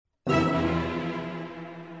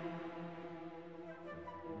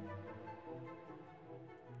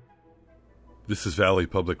This is Valley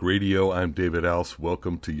Public Radio. I'm David Alse.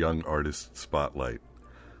 Welcome to Young Artist Spotlight.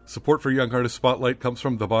 Support for Young Artist Spotlight comes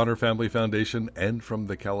from the Bonner Family Foundation and from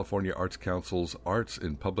the California Arts Council's Arts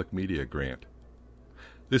in Public Media grant.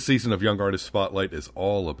 This season of Young Artist Spotlight is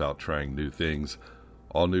all about trying new things,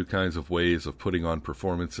 all new kinds of ways of putting on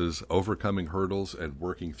performances, overcoming hurdles, and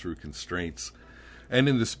working through constraints. And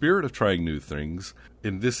in the spirit of trying new things,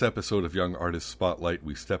 in this episode of Young Artist Spotlight,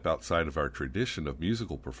 we step outside of our tradition of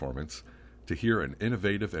musical performance to hear an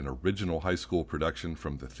innovative and original high school production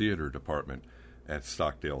from the theater department at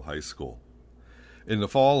Stockdale High School. In the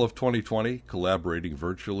fall of 2020, collaborating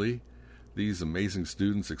virtually, these amazing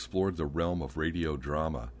students explored the realm of radio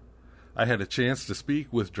drama. I had a chance to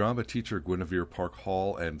speak with drama teacher Guinevere Park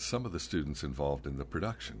Hall and some of the students involved in the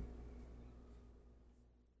production.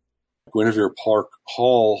 Guinevere Park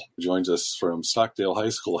Hall joins us from Stockdale High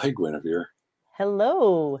School. Hey, Guinevere.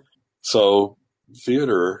 Hello. So,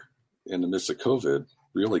 theater in the midst of COVID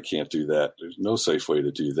really can't do that. There's no safe way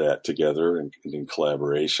to do that together and in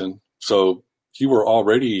collaboration. So, you were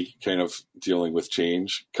already kind of dealing with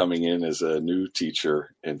change coming in as a new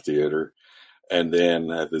teacher in theater, and then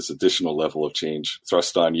this additional level of change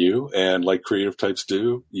thrust on you. And like creative types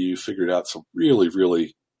do, you figured out some really,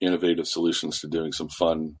 really innovative solutions to doing some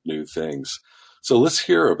fun new things. So let's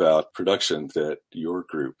hear about production that your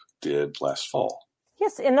group did last fall.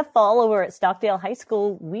 Yes, in the fall over at Stockdale High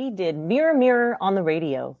School, we did Mirror Mirror on the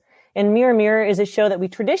Radio. And Mirror Mirror is a show that we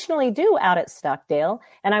traditionally do out at Stockdale.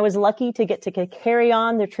 And I was lucky to get to carry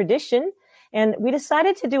on the tradition. And we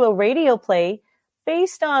decided to do a radio play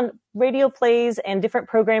based on radio plays and different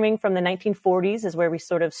programming from the 1940s is where we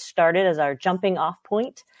sort of started as our jumping off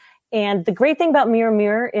point. And the great thing about Mirror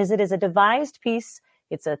Mirror is it is a devised piece.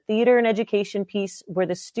 It's a theater and education piece where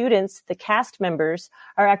the students, the cast members,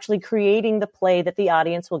 are actually creating the play that the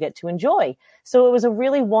audience will get to enjoy. So it was a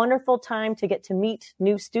really wonderful time to get to meet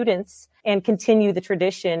new students and continue the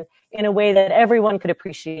tradition in a way that everyone could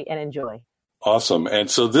appreciate and enjoy. Awesome.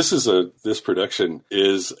 And so this production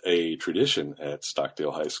is a tradition at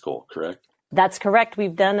Stockdale High School, correct? That's correct.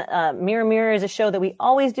 We've done Mirror Mirror is a show that we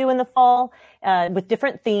always do in the fall with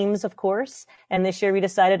different themes, of course. And this year we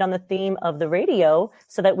decided on the theme of the radio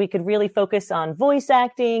so that we could really focus on voice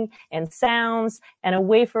acting and sounds and a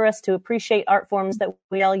way for us to appreciate art forms that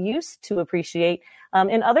we all used to appreciate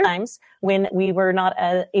in other times when we were not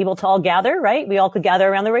able to all gather, right? We all could gather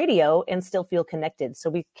around the radio and still feel connected. So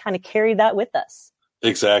we kind of carried that with us.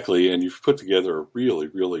 Exactly. And you've put together a really,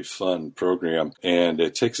 really fun program, and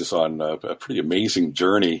it takes us on a pretty amazing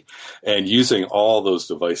journey and using all those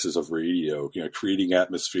devices of radio, creating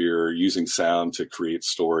atmosphere, using sound to create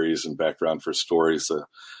stories and background for stories.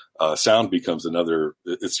 Sound becomes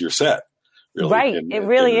it's your set. Really, right. It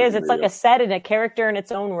really is. It's like a set and a character in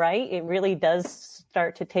its own right. It really does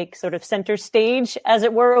start to take sort of center stage, as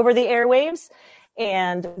it were, over the airwaves.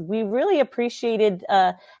 And we really appreciated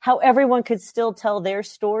how everyone could still tell their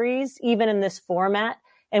stories, even in this format.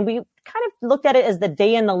 And we kind of looked at it as the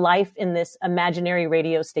day in the life in this imaginary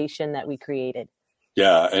radio station that we created.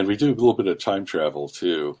 Yeah, and we do a little bit of time travel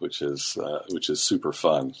too, which is super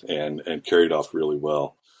fun and carried off really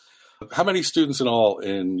well. How many students in all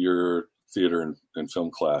in your theater and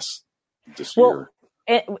film class this year?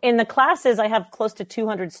 In the classes, I have close to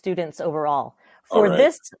 200 students overall. For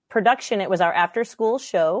this production, it was our after-school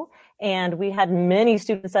show, and we had many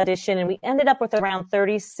students audition, and we ended up with around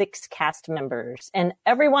 36 cast members. And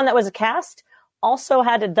everyone that was a cast also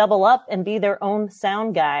had to double up and be their own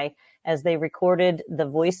sound guy as they recorded the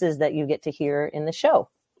voices that you get to hear in the show.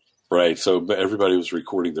 Right. So everybody was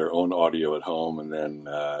recording their own audio at home, and then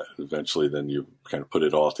eventually you kind of put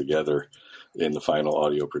it all together in the final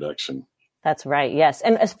audio production. That's right. Yes.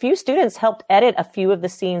 And a few students helped edit a few of the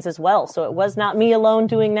scenes as well. So it was not me alone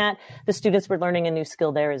doing that. The students were learning a new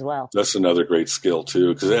skill there as well. That's another great skill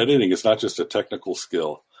too, because editing is not just a technical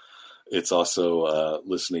skill. It's also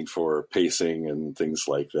listening for pacing and things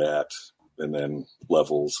like that, and then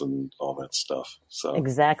levels and all that stuff. So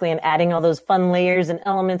exactly. And adding all those fun layers and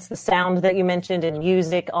elements, the sound that you mentioned and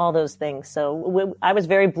music, all those things. So I was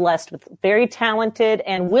very blessed with very talented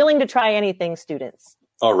and willing to try anything students.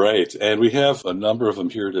 All right. And we have a number of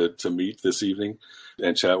them here to meet this evening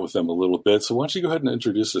and chat with them a little bit. So why don't you go ahead and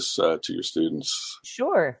introduce us to your students?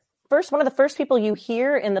 Sure. First, one of the first people you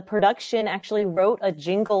hear in the production actually wrote a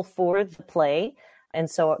jingle for the play.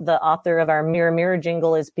 And so the author of our Mirror Mirror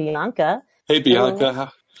jingle is Bianca. Hey,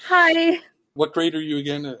 Bianca. Hi. What grade are you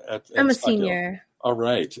again? I'm a senior. All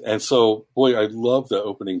right. And so, boy, I love the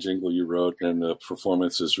opening jingle you wrote, and the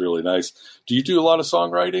performance is really nice. Do you do a lot of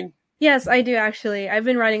songwriting? Yes, I do, actually. I've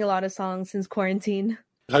been writing a lot of songs since quarantine.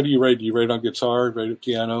 How do you write? Do you write on guitar, write on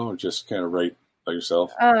piano, or just kind of write by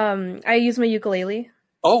yourself? I use my ukulele.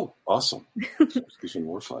 Oh, awesome. Even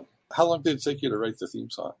more fun. How long did it take you to write the theme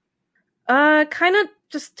song? Kind of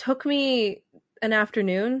just took me an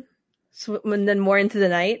afternoon, and then more into the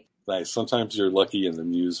night. Nice. Sometimes you're lucky and the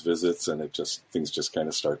muse visits and things just kind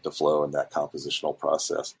of start to flow in that compositional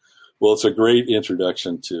process. Well, it's a great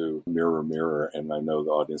introduction to Mirror, Mirror, and I know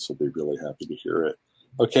the audience will be really happy to hear it.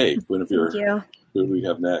 Okay, Guinevere, who do we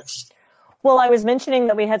have next? Well, I was mentioning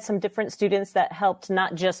that we had some different students that helped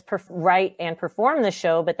not just write and perform the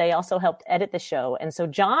show, but they also helped edit the show. And so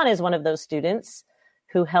John is one of those students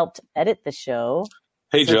who helped edit the show.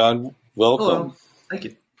 Hey, John, welcome. Hello. Thank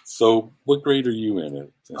you. So what grade are you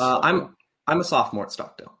in? I'm a sophomore at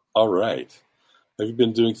Stockdale. All right. Have you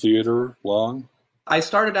been doing theater long? I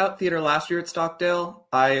started out theater last year at Stockdale.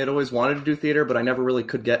 I had always wanted to do theater, but I never really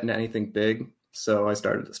could get into anything big. So I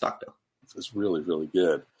started at Stockdale. It's really, really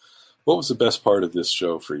good. What was the best part of this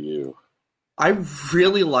show for you? I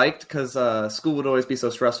really liked, because school would always be so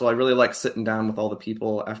stressful, I really liked sitting down with all the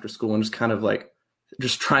people after school and just kind of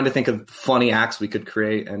just trying to think of funny acts we could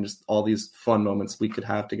create and just all these fun moments we could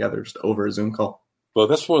have together just over a Zoom call. Well,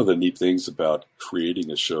 that's one of the neat things about creating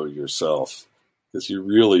a show yourself, is you're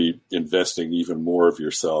really investing even more of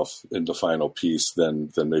yourself in the final piece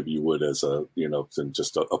than maybe you would as than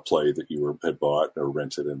just a play that you had bought or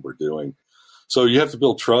rented and were doing. So you have to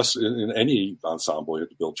build trust in any ensemble. You have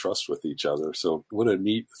to build trust with each other. So what a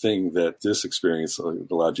neat thing that this experience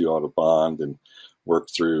allowed you all to bond and work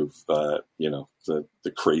through, the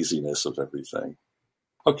craziness of everything.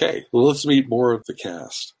 Okay, well, let's meet more of the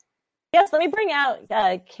cast. Yes, let me bring out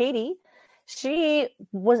Katie. She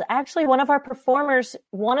was actually one of our performers.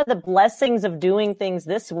 One of the blessings of doing things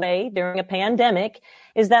this way during a pandemic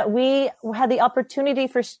is that we had the opportunity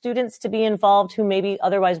for students to be involved who maybe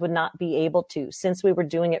otherwise would not be able to, since we were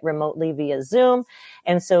doing it remotely via Zoom.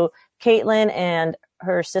 And so Caitlin and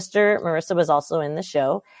her sister, Marissa, was also in the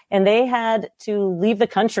show, and they had to leave the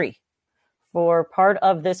country for part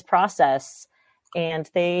of this process. And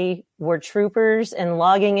they were troopers and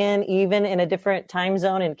logging in even in a different time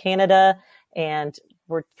zone in Canada, and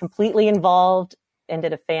were completely involved and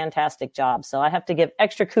did a fantastic job. So I have to give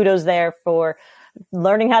extra kudos there for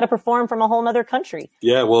learning how to perform from a whole nother country.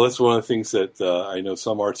 Yeah, well, that's one of the things that I know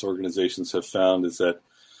some arts organizations have found, is that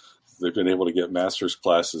they've been able to get master's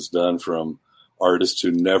classes done from artists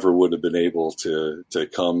who never would have been able to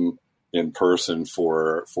come in person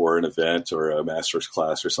for an event or a master's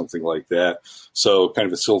class or something like that. So kind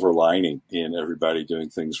of a silver lining in everybody doing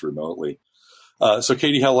things remotely. So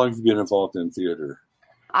Katie, how long have you been involved in theater?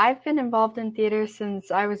 I've been involved in theater since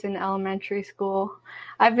I was in elementary school.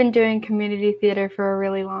 I've been doing community theater for a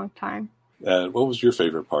really long time. What was your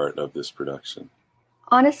favorite part of this production?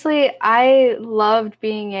 Honestly, I loved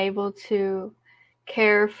being able to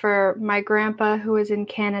care for my grandpa, who was in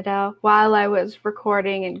Canada, while I was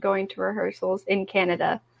recording and going to rehearsals in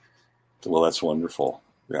Canada. Well, that's wonderful.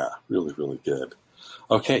 Yeah, really, really good.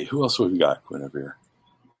 Okay, who else have we got, Guinevere?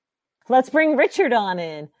 Let's bring Richard on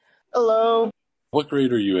in. Hello. What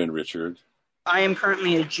grade are you in, Richard? I am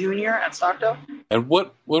currently a junior at Stockdale. And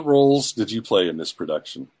what roles did you play in this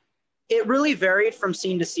production? It really varied from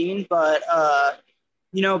scene to scene, but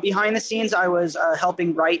behind the scenes, I was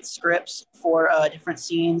helping write scripts for different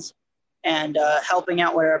scenes and helping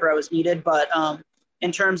out wherever I was needed. But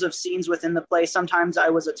in terms of scenes within the play, sometimes I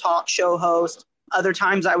was a talk show host. Other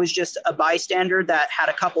times I was just a bystander that had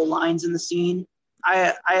a couple lines in the scene.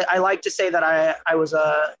 I like to say that I was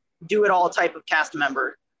a do-it-all type of cast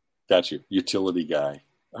member. Got you. Utility guy.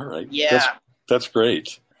 All right. Yeah. That's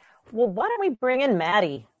great. Well, why don't we bring in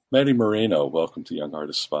Maddie? Maddie Moreno, welcome to Young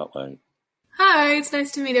Artist Spotlight. Hi, it's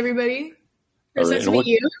nice to meet everybody. All right. Nice to meet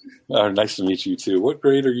you. Nice to meet you, too. What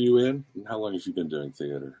grade are you in, and how long have you been doing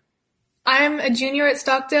theater? I'm a junior at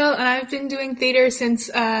Stockdale, and I've been doing theater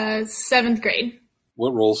since 7th grade.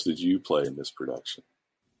 What roles did you play in this production?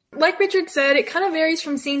 Like Richard said, it kind of varies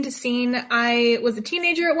from scene to scene. I was a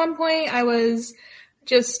teenager at one point. I was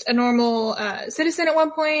just a normal citizen at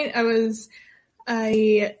one point. I was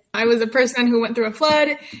a person who went through a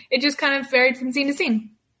flood. It just kind of varied from scene to scene.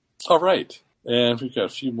 All right. And we've got a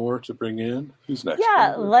few more to bring in. Who's next?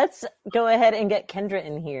 Yeah, let's go ahead and get Kendra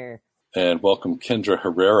in here. And welcome, Kendra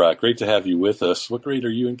Herrera. Great to have you with us. What grade are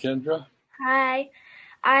you in, Kendra? Hi,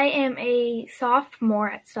 I am a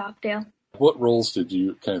sophomore at Stockdale. What roles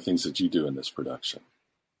things did you do in this production?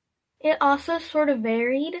 It also sort of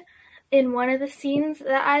varied. In one of the scenes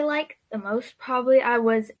that I liked the most, probably, I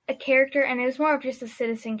was a character, and it was more of just a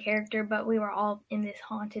citizen character, but we were all in this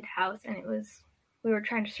haunted house, and we were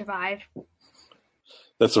trying to survive.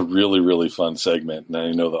 That's a really, really fun segment, and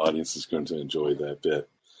I know the audience is going to enjoy that bit.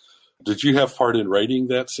 Did you have part in writing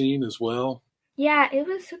that scene as well? Yeah, it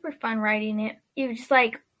was super fun writing it. It was just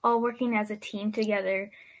like all working as a team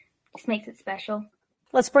together just makes it special.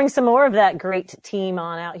 Let's bring some more of that great team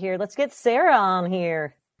on out here. Let's get Sarah on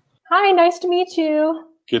here. Hi, nice to meet you.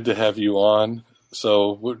 Good to have you on.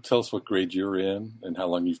 So tell us what grade you're in and how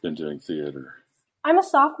long you've been doing theater. I'm a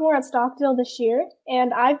sophomore at Stockdale this year,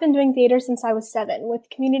 and I've been doing theater since I was 7, with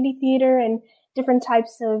community theater and different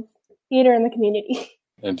types of theater in the community.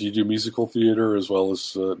 And do you do musical theater as well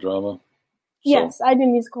as drama? Yes, I do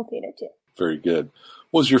musical theater too. Very good.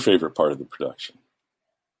 What was your favorite part of the production?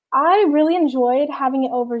 I really enjoyed having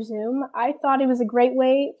it over Zoom. I thought it was a great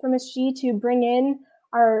way for Ms. G to bring in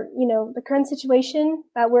our, the current situation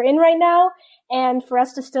that we're in right now, and for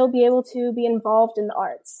us to still be able to be involved in the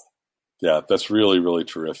arts. Yeah, that's really, really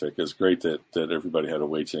terrific. It's great that everybody had a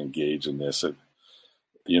way to engage in this.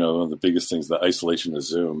 One of the biggest things, the isolation of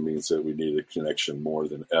Zoom means that we need a connection more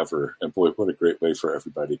than ever. And boy, what a great way for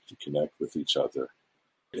everybody to connect with each other.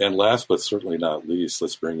 And last but certainly not least,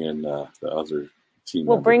 let's bring in the other team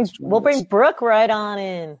members. We'll bring Brooke right on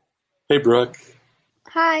in. Hey, Brooke.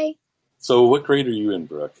 Hi. So what grade are you in,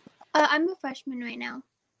 Brooke? I'm a freshman right now.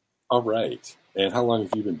 All right. And how long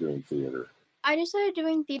have you been doing theater? I just started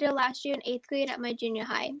doing theater last year in 8th grade at my junior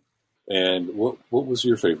high. And what was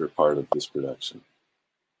your favorite part of this production?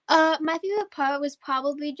 My favorite part was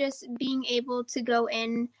probably just being able to go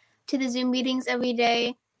in to the Zoom meetings every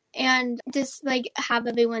day and just have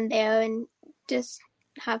everyone there and just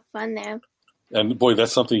have fun there. And boy,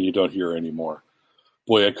 that's something you don't hear anymore.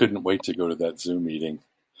 Boy, I couldn't wait to go to that Zoom meeting.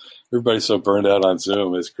 Everybody's so burned out on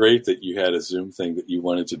Zoom. It's great that you had a Zoom thing that you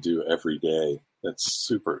wanted to do every day. That's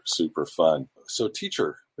super, super fun. So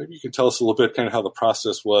teacher, maybe you can tell us a little bit kind of how the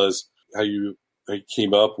process was, how you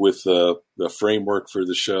came up with the framework for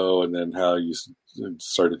the show, and then how you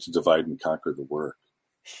started to divide and conquer the work.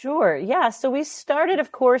 Sure. Yeah. So we started,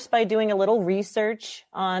 of course, by doing a little research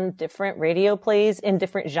on different radio plays in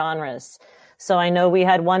different genres. So I know we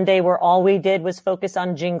had one day where all we did was focus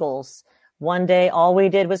on jingles. One day, all we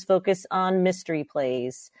did was focus on mystery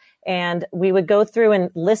plays. And we would go through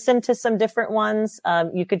and listen to some different ones.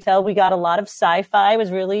 You could tell we got a lot of sci-fi. It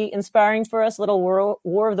was really inspiring for us. Little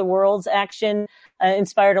War of the Worlds action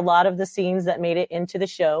inspired a lot of the scenes that made it into the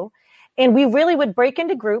show. And we really would break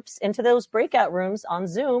into groups, into those breakout rooms on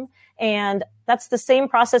Zoom. And that's the same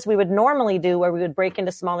process we would normally do, where we would break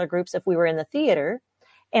into smaller groups if we were in the theater.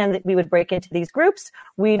 And we would break into these groups.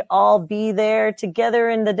 We'd all be there together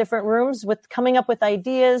in the different rooms with coming up with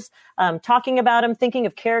ideas, talking about them, thinking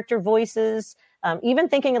of character voices, even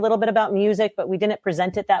thinking a little bit about music, but we didn't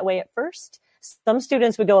present it that way at first. Some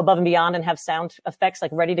students would go above and beyond and have sound effects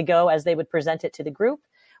ready to go as they would present it to the group.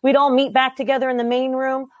 We'd all meet back together in the main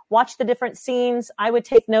room, watch the different scenes. I would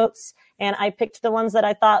take notes, and I picked the ones that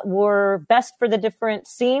I thought were best for the different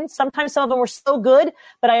scenes. Sometimes some of them were so good,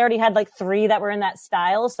 but I already had 3 that were in that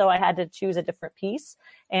style, so I had to choose a different piece.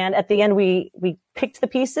 And at the end, we picked the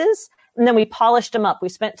pieces, and then we polished them up. We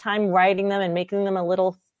spent time writing them and making them a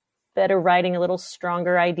little better writing, a little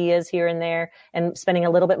stronger ideas here and there, and spending a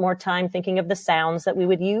little bit more time thinking of the sounds that we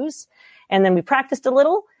would use. And then we practiced a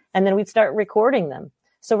little, and then we'd start recording them.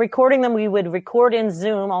 So recording them, we would record in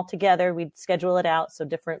Zoom all together. We'd schedule it out so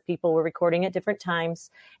different people were recording at different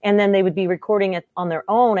times. And then they would be recording it on their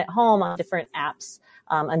own at home on different apps,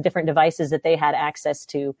 on different devices that they had access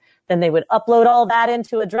to. Then they would upload all that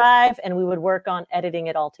into a drive, and we would work on editing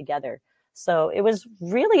it all together. So it was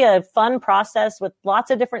really a fun process with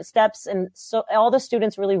lots of different steps. And so all the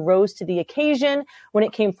students really rose to the occasion when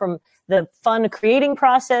it came from the fun creating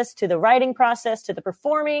process to the writing process to the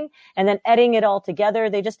performing and then editing it all together.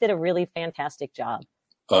 They just did a really fantastic job.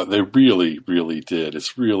 They really, really did.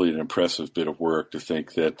 It's really an impressive bit of work to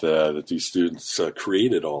think that these students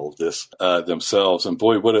created all of this themselves. And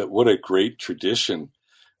boy, what a great tradition.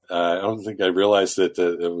 I don't think I realized that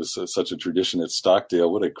it was such a tradition at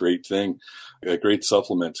Stockdale. What a great thing, a great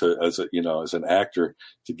supplement to as an actor,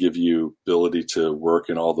 to give you ability to work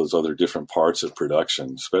in all those other different parts of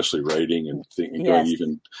production, especially writing and going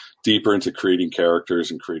even deeper into creating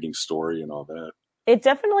characters and creating story and all that. It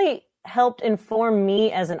definitely helped inform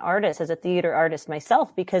me as an artist, as a theater artist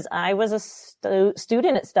myself, because I was a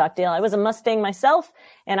student at Stockdale. I was a Mustang myself,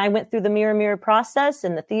 and I went through the Mirror process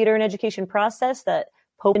and the theater and education process that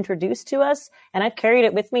Pope introduced to us, and I've carried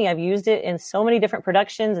it with me. I've used it in so many different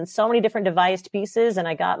productions and so many different devised pieces, and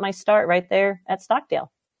I got my start right there at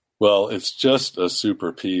Stockdale. Well, it's just a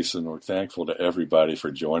super piece, and we're thankful to everybody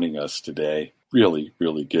for joining us today. Really,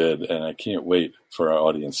 really good, and I can't wait for our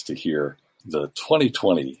audience to hear the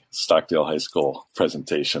 2020 Stockdale High School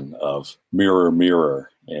presentation of Mirror,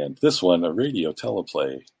 Mirror, and this one, a radio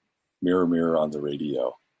teleplay. Mirror, Mirror on the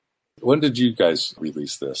Radio. When did you guys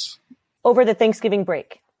release this? Over the Thanksgiving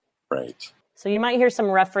break. Right. So you might hear some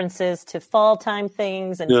references to fall time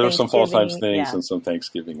things and there's some fall time things yeah. and some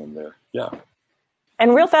Thanksgiving in there. Yeah.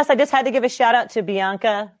 And real fast, I just had to give a shout out to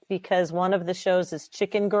Bianca because one of the shows is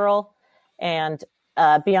Chicken Girl, and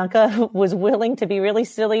Bianca was willing to be really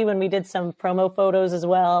silly when we did some promo photos as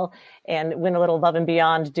well, and went a little above and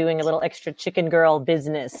beyond doing a little extra Chicken Girl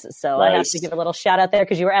business. So nice. I have to give a little shout out there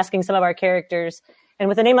because you were asking some of our characters, and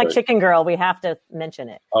with a name like Chicken Girl, we have to mention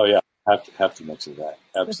it. Oh yeah, have to mention that.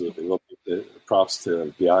 Absolutely. Well, props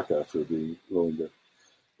to Bianca for being willing to.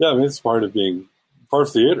 Yeah, I mean it's part of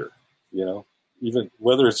theater. You know, even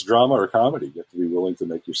whether it's drama or comedy, you have to be willing to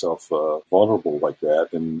make yourself vulnerable like that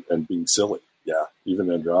and being silly. Yeah, even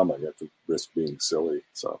in drama, you have to risk being silly.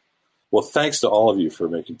 So, well, thanks to all of you for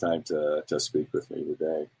making time to speak with me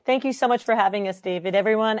today. Thank you so much for having us, David.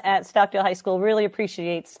 Everyone at Stockdale High School really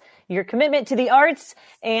appreciates your commitment to the arts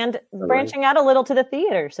and branching out a little to the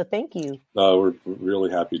theater. So thank you. We're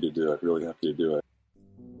really happy to do it. Really happy to do it.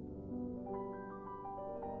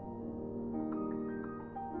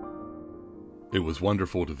 It was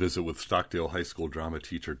wonderful to visit with Stockdale High School drama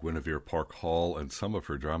teacher Guinevere Park Hall and some of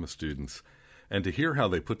her drama students, and to hear how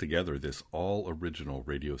they put together this all-original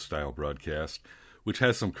radio-style broadcast, which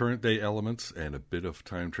has some current-day elements and a bit of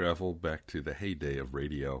time travel back to the heyday of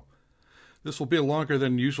radio. This will be a longer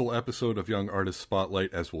than usual episode of Young Artist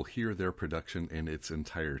Spotlight, as we'll hear their production in its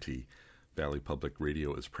entirety. Valley Public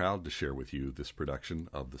Radio is proud to share with you this production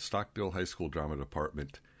of the Stockdale High School Drama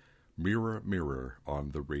Department, Mirror, Mirror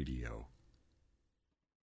on the Radio.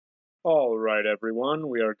 All right, everyone,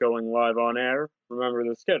 we are going live on air. Remember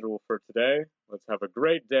the schedule for today. Let's have a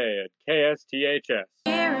great day at KSTHS.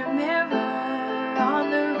 Mirror, mirror on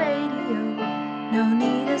the radio. No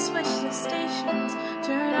need to switch the stations.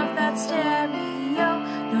 Turn up that stereo.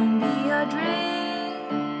 Don't be a dream.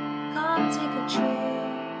 Come take a trip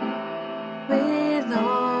with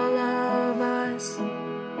all of us.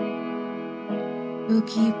 We'll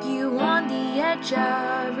keep you on the edge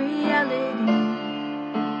of reality.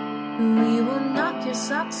 We will knock your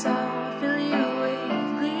socks off, fill you with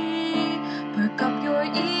glee. Perk up your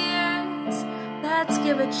ears, let's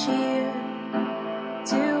give a cheer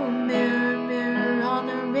to Mirror, Mirror on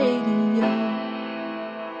the Radio.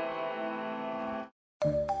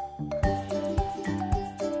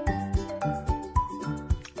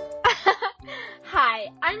 Hi,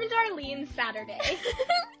 I'm Darlene Saturday.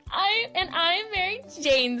 I'm Mary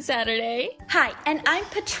Jane Saturday. Hi, and I'm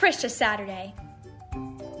Patricia Saturday.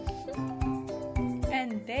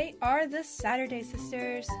 And they are the Saturday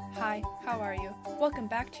Sisters. Hi, how are you? Welcome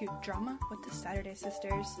back to Drama with the Saturday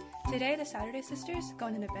Sisters. Today, the Saturday Sisters go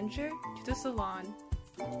on an adventure to the salon.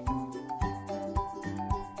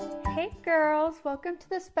 Hey girls, welcome to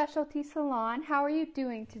the specialty salon. How are you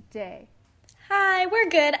doing today? Hi, we're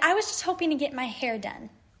good. I was just hoping to get my hair done.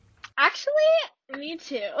 Actually, me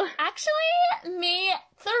too. Actually, me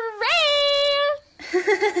three.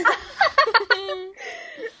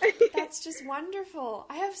 That's just wonderful.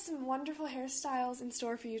 I have some wonderful hairstyles in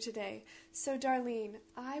store for you today. So, Darlene,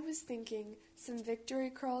 I was thinking some victory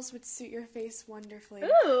curls would suit your face wonderfully.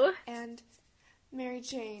 Ooh. And Mary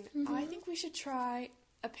Jane, I think we should try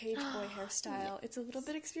a page boy hairstyle. It's a little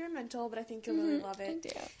bit experimental, but I think you'll really love it. I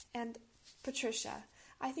do. And Patricia,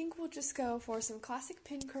 I think we'll just go for some classic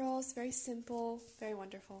pin curls, very simple, very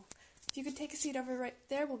wonderful. If you could take a seat over right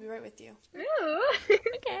there, we'll be right with you. Ooh,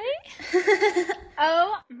 okay.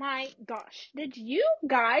 Oh my gosh. Did you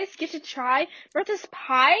guys get to try Bertha's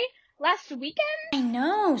pie last weekend? I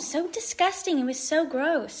know, so disgusting. It was so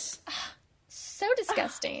gross. So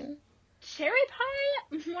disgusting. Cherry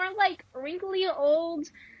pie? More like wrinkly old,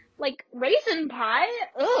 like raisin pie?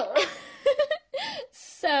 Ugh.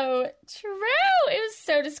 So true. It was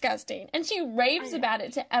so disgusting. And she raves about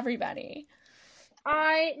it to everybody.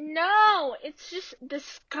 I know. It's just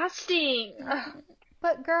disgusting.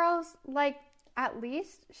 But girls, like, at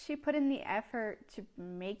least she put in the effort to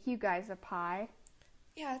make you guys a pie.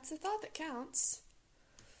 Yeah, it's a thought that counts.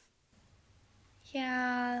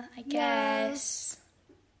 Yeah, I guess.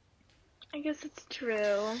 I guess it's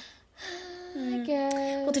true. I guess.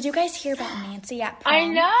 Well, did you guys hear about Nancy at prom? I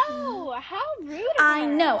know. How rude of her. I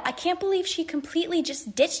know. I can't believe she completely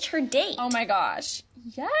just ditched her date. Oh my gosh.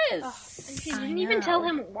 Yes. And she didn't even tell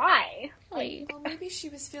him why. Well, maybe she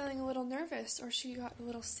was feeling a little nervous or she got a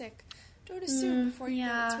little sick. Don't assume before you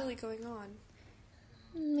know what's really going on.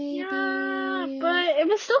 Maybe. Yeah, but it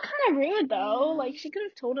was still kind of rude though. Like, she could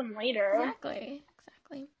have told him later. Exactly.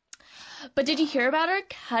 But did you hear about her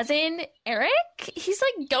cousin, Eric? He's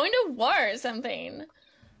like going to war or something.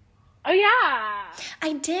 Oh yeah,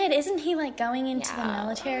 I did. Isn't he like going into the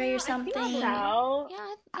military or something? so.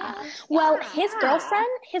 Well, his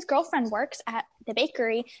girlfriend works at the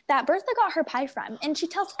bakery that Bertha got her pie from, and she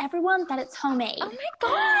tells everyone that it's homemade. Oh my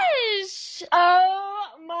gosh! Oh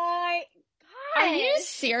my gosh! Are you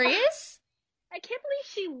serious? I can't believe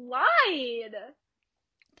she lied.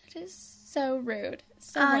 That is so rude.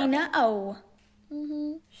 So I horrible. know.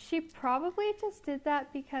 Mm-hmm. She probably just did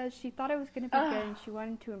that because she thought it was going to be good and she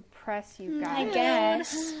wanted to impress you guys. I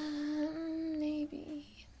guess.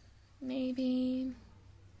 Maybe.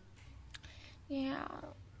 Yeah.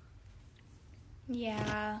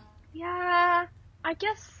 Yeah, I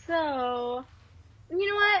guess so. You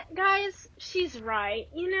know what, guys? She's right.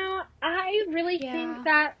 You know, I really think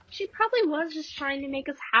that she probably was just trying to make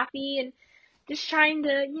us happy and just trying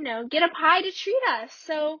to, get a pie to treat us.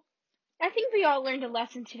 So I think we all learned a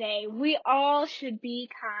lesson today. We all should be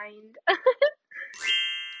kind.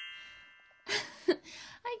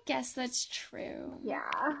 I guess that's true. Yeah.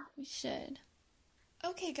 We should.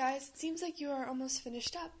 Okay, guys, it seems like you are almost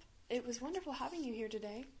finished up. It was wonderful having you here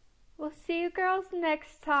today. We'll see you girls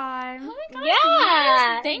next time. Oh my gosh,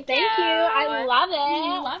 Yeah. yes. Thank you. I love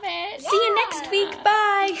it. Love it. See you next week.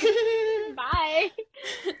 Bye. Bye.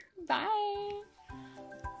 Bye.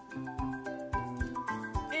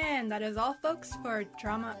 And that is all, folks, for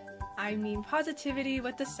Positivity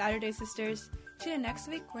with the Saturday Sisters. Tune in next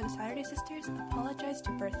week where the Saturday Sisters apologize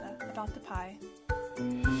to Bertha about the pie.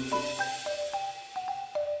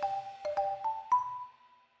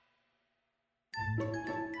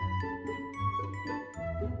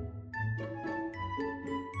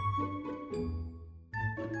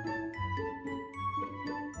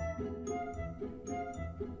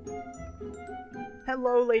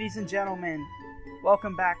 Hello, ladies and gentlemen.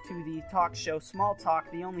 Welcome back to the talk show Small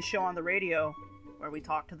Talk, the only show on the radio where we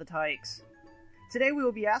talk to the tykes. Today we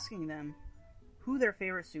will be asking them who their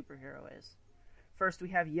favorite superhero is. First, we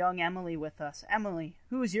have young Emily with us. Emily,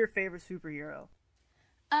 who is your favorite superhero?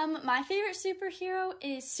 My favorite superhero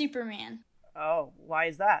is Superman. Oh, why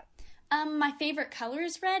is that? My favorite color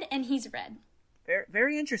is red, and he's red. Very,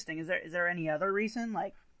 very interesting. Is there any other reason,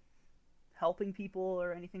 like helping people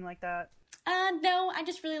or anything like that? No, I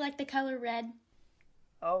just really like the color red.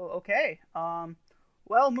 Oh, okay.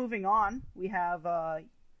 Well, moving on, we have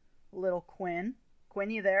little Quinn. Quinn,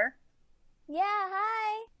 you there? Yeah,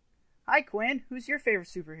 hi. Hi, Quinn. Who's your favorite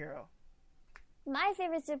superhero? My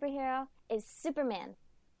favorite superhero is Superman.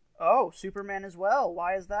 Oh, Superman as well.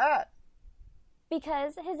 Why is that?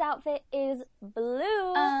 Because his outfit is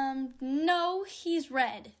blue. No, he's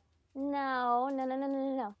red.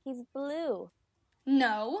 No. He's blue.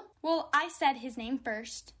 No. Well, I said his name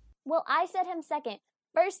first. Well, I said him second.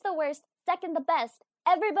 First the worst, second the best.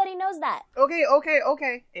 Everybody knows that. Okay.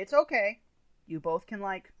 It's okay. You both can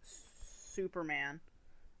like Superman.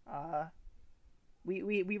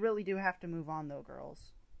 We really do have to move on though,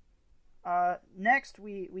 girls. Next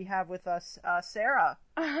we have with us Sarah.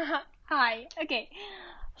 Hi. Okay.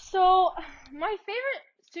 So, my favorite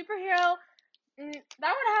superhero, that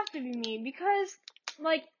would have to be me because,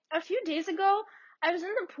 like, a few days ago, I was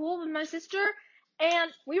in the pool with my sister,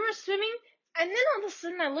 and we were swimming, and then all of a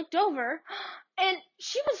sudden I looked over, and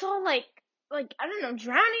she was all like, I don't know,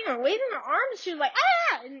 drowning or waving her arms. She was like,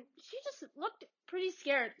 ah! And she just looked pretty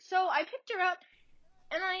scared. So I picked her up,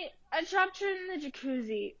 and I dropped her in the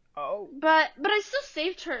jacuzzi. Oh. But I still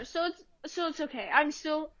saved her, so it's okay. I'm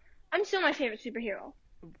still my favorite superhero.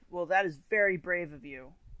 Well, that is very brave of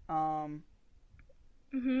you. Mhm.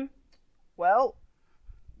 Well,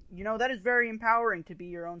 you know, that is very empowering to be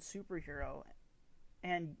your own superhero.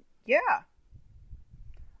 And yeah.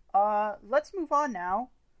 Let's move on now.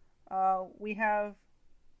 We have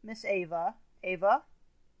Miss Ava. Ava?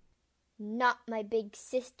 Not my big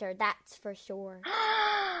sister, that's for sure.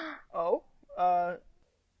 Oh?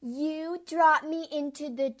 You dropped me into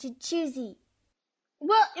the jacuzzi.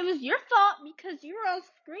 Well, it was your fault because you were all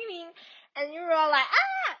screaming and you were all like,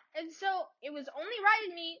 ah! And so it was only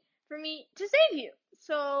right for me to save you.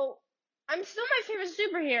 So I'm still my favorite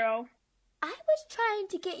superhero. I was trying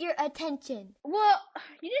to get your attention. Well,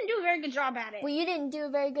 you didn't do a very good job at it. Well, you didn't do a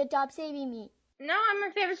very good job saving me. Now I'm my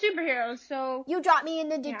favorite superhero, so... You dropped me in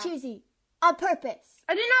the jacuzzi. On purpose.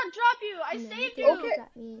 I did not drop you. I saved you. Okay.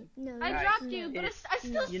 No, I dropped you, but I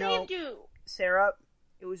still saved you. Sarah,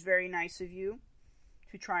 it was very nice of you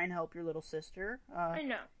to try and help your little sister. I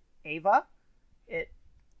know. Ava,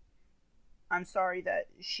 I'm sorry that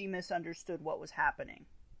she misunderstood what was happening.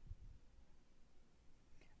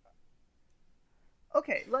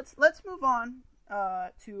 Okay, let's move on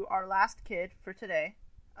to our last kid for today.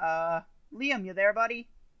 Liam, you there, buddy?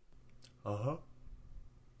 Uh-huh.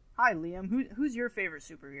 Hi, Liam. Who's your favorite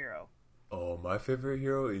superhero? Oh, my favorite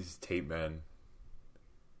hero is Tape Man.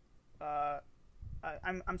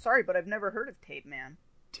 I'm sorry, but I've never heard of Tape Man.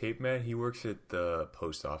 Tape Man, he works at the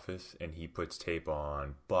post office, and he puts tape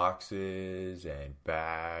on boxes and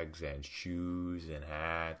bags and shoes and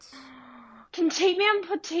hats. Can Tape Man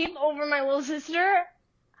put tape over my little sister?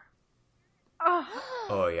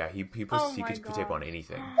 Oh yeah, he puts he can put tape on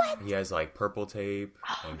anything. What? He has like purple tape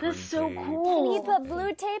and green tape. Can he put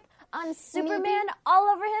blue tape on Superman all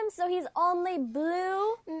over him so he's only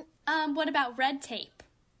blue? What about red tape?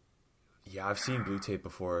 Yeah, I've seen blue tape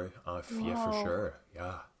before. Yeah, for sure.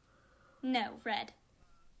 Yeah. No, red.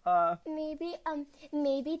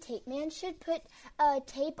 Maybe Tape Man should put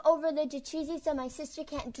tape over the jacuzzi so my sister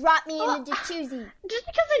can't drop me in the jacuzzi. Just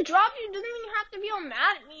because I dropped you doesn't mean you have to be all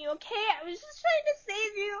mad at me, okay? I was just trying to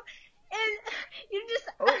save you, and you just...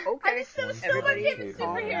 okay. I just said so my favorite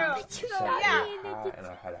superhero. And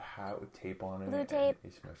I had a hat with tape on it. Blue tape.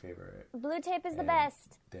 It's my favorite. Blue tape is the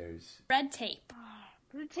best. There's red tape.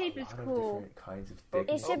 Blue tape is of cool. different kinds of thick.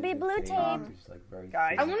 It should be blue tape. There's like very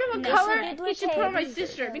Guys, I wonder what color he should put on my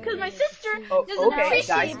sister, because my sister doesn't okay,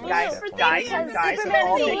 appreciate blue guys, for let's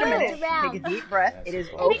all take a minute. Take a deep breath. It is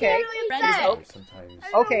okay. Red tape.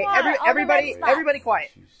 Okay, everybody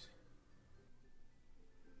quiet.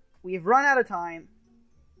 We've run out of time.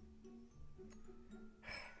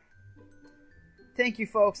 Thank you,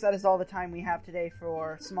 folks. That is all the time we have today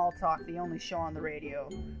for Small Talk, the only show on the radio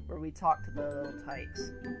where we talk to the little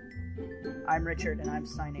tykes. I'm Richard, and I'm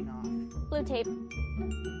signing off. Blue tape.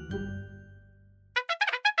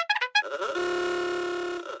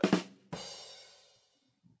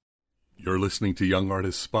 You're listening to Young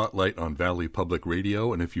Artist Spotlight on Valley Public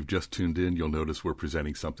Radio, and if you've just tuned in, you'll notice we're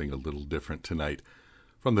presenting something a little different tonight.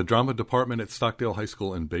 From the drama department at Stockdale High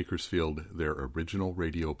School in Bakersfield, their original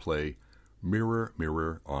radio play, Mirror,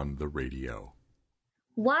 Mirror on the Radio.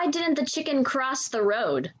 Why didn't the chicken cross the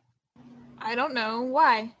road? I don't know.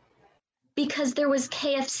 Why? Because there was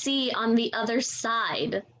KFC on the other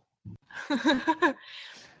side.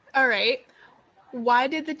 All right. Why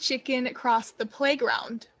did the chicken cross the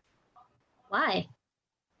playground? Why?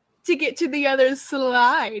 To get to the other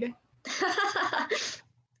slide.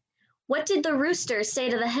 What did the rooster say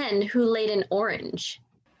to the hen who laid an orange?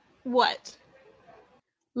 What?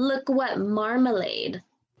 Look what marmalade.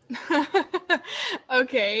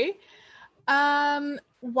 Okay.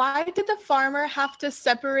 Why did the farmer have to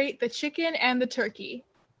separate the chicken and the turkey?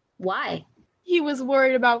 Why? He was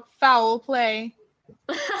worried about foul play.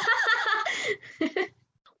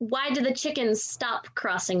 Why did the chicken stop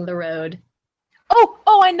crossing the road?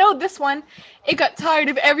 Oh, I know this one. It got tired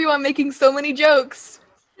of everyone making so many jokes.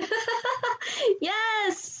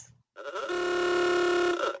 Yes!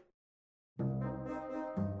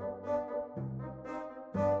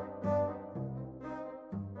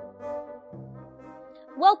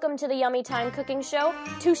 Welcome to the Yummy Time Cooking Show.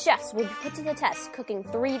 Two chefs will be put to the test cooking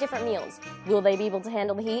 3 different meals. Will they be able to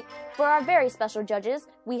handle the heat? For our very special judges,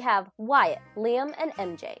 we have Wyatt, Liam, and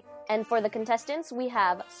MJ. And for the contestants, we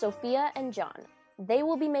have Sophia and John. They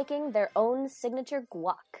will be making their own signature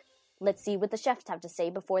guac. Let's see what the chefs have to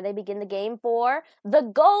say before they begin the game for the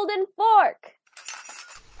Golden Fork.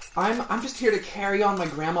 I'm just here to carry on my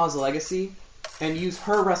grandma's legacy and use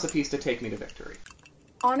her recipes to take me to victory.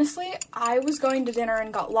 Honestly, I was going to dinner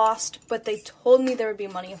and got lost, but they told me there would be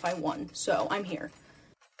money if I won, so I'm here.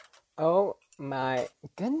 Oh my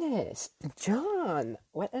goodness, John,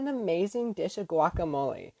 what an amazing dish of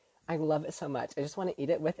guacamole. I love it so much. I just want to eat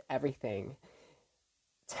it with everything.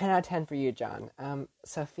 10 out of 10 for you, John.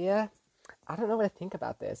 Sophia, I don't know what to think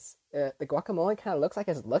about this. The guacamole kind of looks like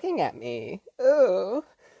it's looking at me. Ooh.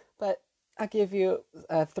 But I'll give you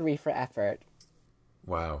a 3 for effort.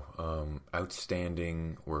 Wow,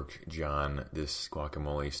 outstanding work, John. This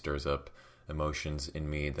guacamole stirs up emotions in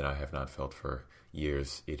me that I have not felt for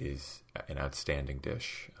years. It is an outstanding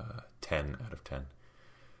dish. 10 out of 10.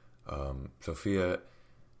 Sophia,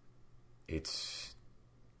 it's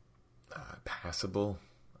passable.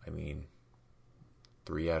 I mean,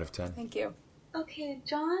 3 out of 10. Thank you. Okay,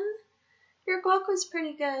 John, your guac was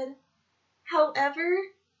pretty good. However,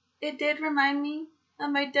 it did remind me of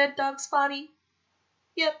my dead dog Spotty.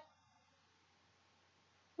 Yep.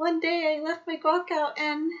 One day I left my guac out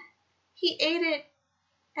and he ate it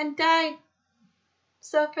and died.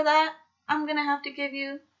 So for that, I'm gonna have to give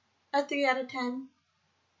you a 3 out of 10.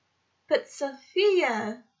 But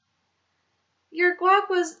Sophia, your guac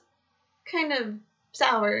was kind of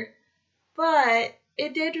sour, but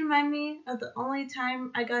it did remind me of the only time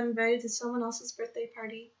I got invited to someone else's birthday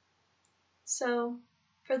party. So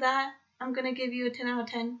for that, I'm gonna give you a 10 out of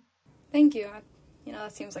 10. Thank you. You know,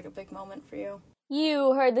 that seems like a big moment for you.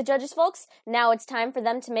 You heard the judges, folks. Now it's time for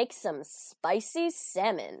them to make some spicy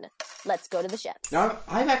salmon. Let's go to the chefs. Now,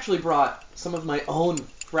 I've actually brought some of my own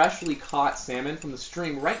freshly caught salmon from the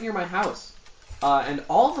stream right near my house. And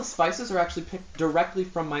all the spices are actually picked directly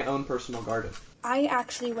from my own personal garden. I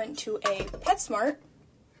actually went to a PetSmart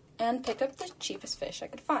and picked up the cheapest fish I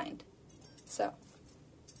could find. So,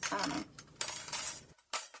 I don't know.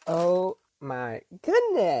 Oh my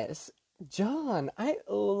goodness! John, I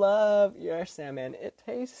love your salmon. It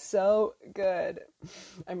tastes so good.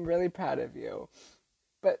 I'm really proud of you.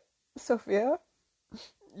 But, Sophia,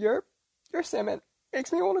 your salmon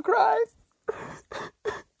makes me want to cry.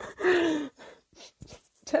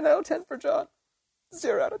 10 out of 10 for John.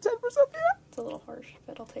 0 out of 10 for Sophia. It's a little harsh,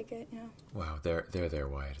 but I'll take it, yeah. Wow, there,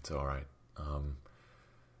 Wyatt. It's all right.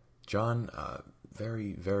 John,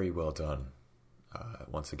 very, very well done.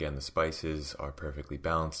 Once again, the spices are perfectly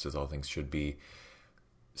balanced, as all things should be.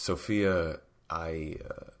 Sophia,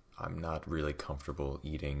 I'm not really comfortable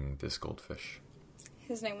eating this goldfish.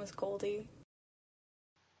 His name was Goldie.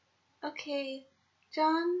 Okay,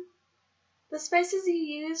 John, the spices you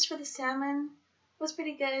used for the salmon was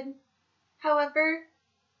pretty good. However,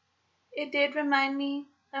 it did remind me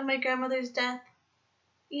of my grandmother's death.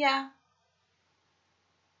 Yeah.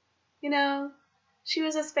 You know, she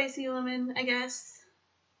was a spicy woman, I guess,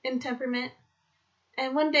 in temperament.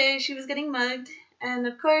 And one day she was getting mugged, and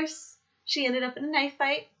of course, she ended up in a knife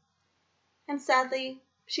fight. And sadly,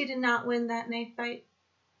 she did not win that knife fight.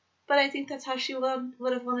 But I think that's how she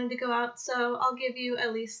would have wanted to go out, so I'll give you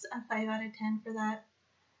at least a 5 out of 10 for that.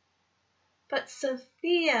 But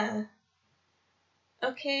Sophia,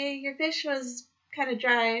 okay, your fish was kind of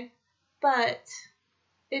dry, but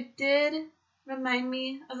it did remind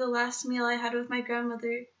me of the last meal I had with my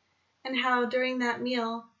grandmother, and how during that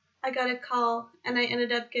meal I got a call and I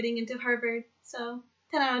ended up getting into Harvard. So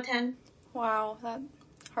 10 out of 10. Wow,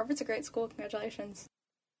 Harvard's a great school. Congratulations.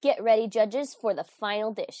 Get ready, judges, for the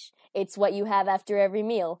final dish. It's what you have after every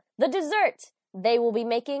meal. The dessert! They will be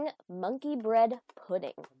making monkey bread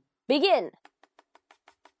pudding. Begin!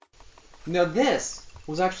 Now this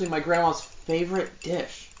was actually my grandma's favorite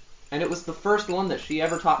dish, and it was the first one that she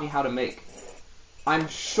ever taught me how to make. I'm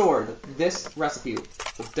sure that this recipe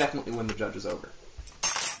will definitely win the judges over.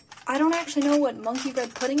 I don't actually know what monkey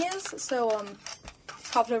bread pudding is, so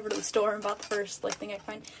popped over to the store and bought the first thing I could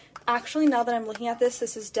find. Actually, now that I'm looking at this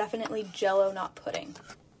is definitely Jell-O, not pudding.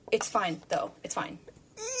 It's fine, though. It's fine.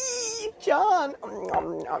 John!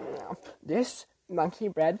 This monkey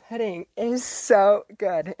bread pudding is so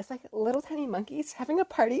good. It's like little tiny monkeys having a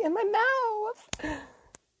party in my mouth.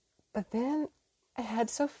 But then I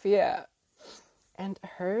had Sophia, and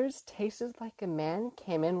hers tasted like a man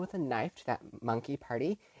came in with a knife to that monkey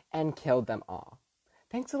party and killed them all.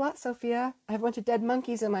 Thanks a lot, Sophia. I have a bunch of dead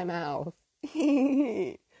monkeys in my mouth.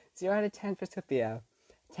 0 out of 10 for Sophia.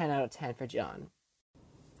 10 out of 10 for John.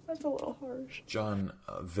 That's a little harsh. John,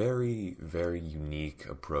 a very, very unique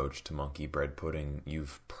approach to monkey bread pudding.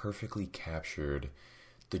 You've perfectly captured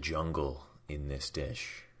the jungle in this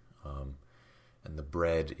dish. And the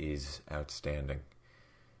bread is outstanding.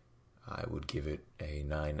 I would give it a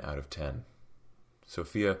 9 out of 10.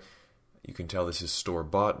 Sophia, you can tell this is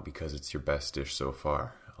store-bought because it's your best dish so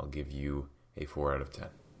far. I'll give you a 4 out of 10.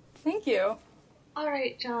 Thank you.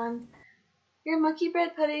 Alright, John. Your monkey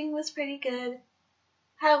bread pudding was pretty good.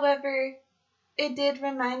 However, it did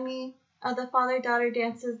remind me of the father-daughter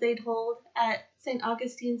dances they'd hold at St.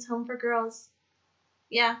 Augustine's Home for Girls.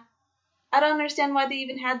 Yeah, I don't understand why they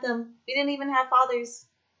even had them. We didn't even have fathers.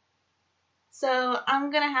 So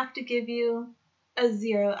I'm gonna have to give you a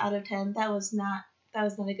 0 out of 10. That was not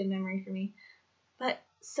a good memory for me. But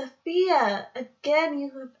Sophia, again,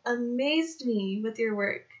 you have amazed me with your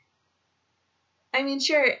work. I mean,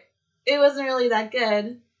 sure, it wasn't really that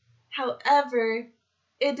good. However,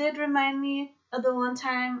 it did remind me of the one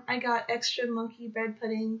time I got extra monkey bread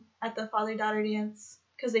pudding at the father-daughter dance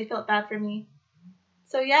because they felt bad for me.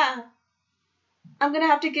 So yeah, I'm gonna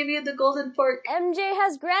have to give you the golden fork. MJ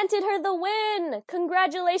has granted her the win!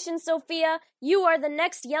 Congratulations, Sophia! You are the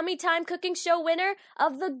next Yummy Time Cooking Show winner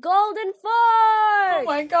of the Golden Fork! Oh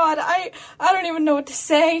my god, I don't even know what to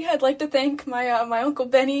say. I'd like to thank my my Uncle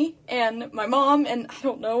Benny and my mom and I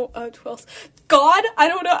don't know, who else? God? I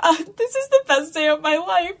don't know. This is the best day of my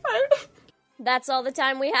life. That's all the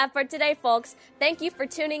time we have for today, folks. Thank you for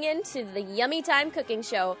tuning in to the Yummy Time Cooking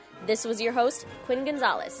Show. This was your host, Quinn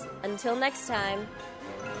Gonzalez. Until next time.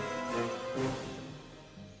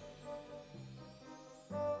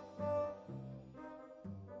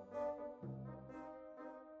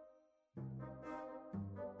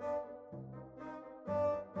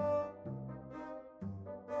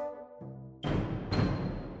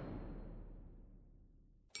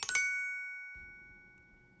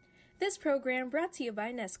 This program brought to you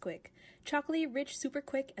by Nesquik. Chocolatey, rich, super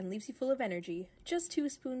quick, and leaves you full of energy. Just 2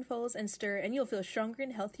 spoonfuls and stir, and you'll feel stronger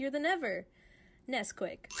and healthier than ever.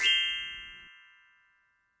 Nesquik.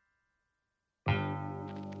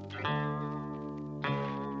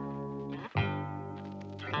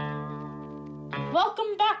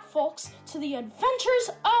 Welcome back, folks, to the Adventures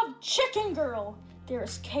of Chicken Girl. There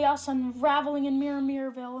is chaos unraveling in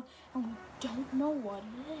Mirrorville, and we don't know what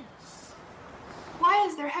it is. Why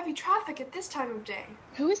is there heavy traffic at this time of day?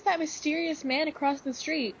 Who is that mysterious man across the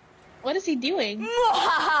street? What is he doing?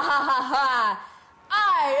 I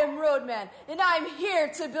am Roadman, and I'm here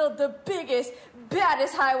to build the biggest,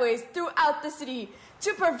 baddest highways throughout the city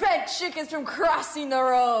to prevent chickens from crossing the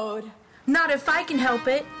road. Not if I can help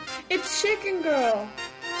it. It's Chicken Girl.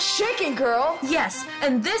 Chicken Girl? Yes,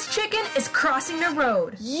 and this chicken is crossing the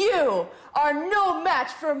road. You are no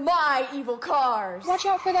match for my evil cars. Watch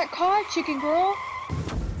out for that car, Chicken Girl.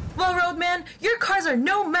 Well, Roadman, your cars are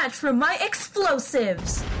no match for my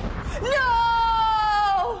explosives.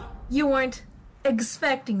 No! You weren't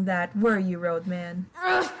expecting that, were you, Roadman?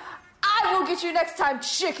 I will get you next time,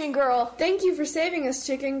 Chicken Girl. Thank you for saving us,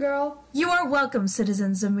 Chicken Girl. You are welcome,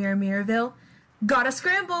 citizens of Mirrorville. Gotta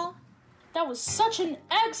scramble. That was such an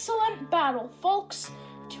excellent battle, folks.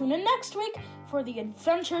 Tune in next week for the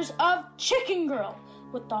Adventures of Chicken Girl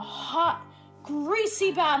with the hot,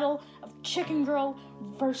 greasy battle of Chicken Girl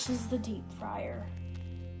versus the Deep Fryer.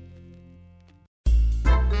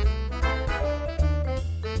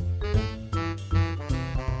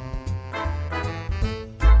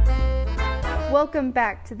 Welcome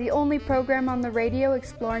back to the only program on the radio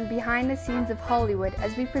exploring behind the scenes of Hollywood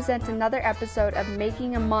as we present another episode of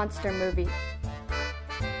Making a Monster Movie.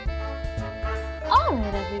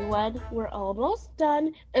 Alright everyone, we're almost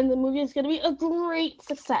done and the movie is going to be a great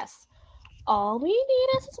success. All we need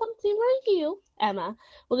is one thing where you, Emma,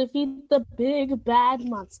 will defeat the big bad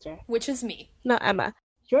monster. Which is me. Now Emma,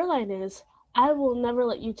 your line is, I will never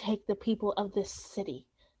let you take the people of this city.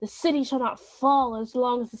 The city shall not fall as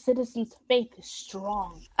long as the citizens' faith is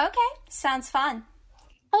strong. Okay, sounds fun.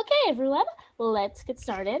 Okay, everyone, let's get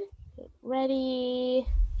started. Ready?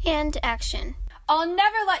 And action. I'll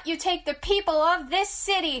never let you take the people of this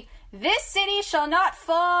city. This city shall not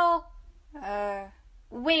fall.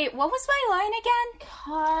 Wait, what was my line again?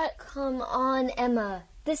 Cut. Come on, Emma.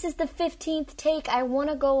 This is the 15th take. I want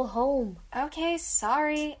to go home. Okay,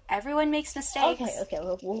 sorry. Everyone makes mistakes. Okay,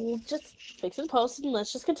 we'll just fix it in post and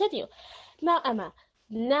let's just continue. Now, Emma,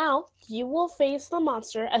 now you will face the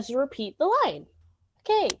monster as you repeat the line.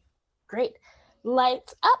 Okay, great.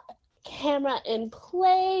 Lights up, camera in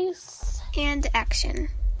place. And action.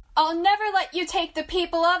 I'll never let you take the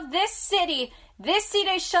people of this city. This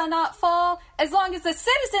city shall not fall as long as the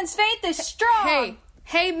citizens' faith is strong.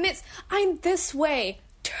 Hey, Miss, I'm this way.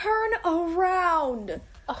 Turn around.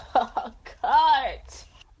 Cut.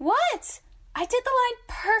 What? I did the line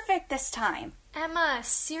perfect this time. Emma,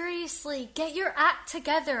 seriously, get your act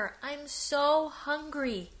together. I'm so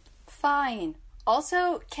hungry. Fine.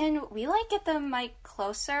 Also, can we, get the mic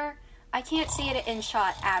closer? I can't see it in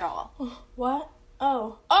shot at all. What?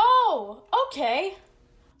 Oh, okay.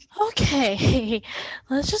 Okay,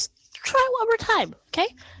 let's just try one more time,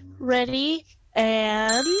 okay? Ready,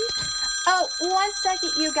 and... Oh, 1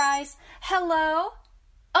 second, you guys. Hello?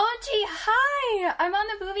 Oh, gee, hi! I'm on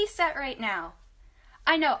the movie set right now.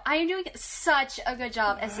 I know, I'm doing such a good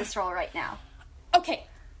job as this role right now. Okay,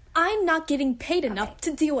 I'm not getting paid enough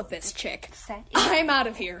to deal with this chick. I'm out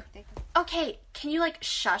of here. Okay, can you,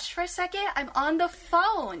 shush for a second? I'm on the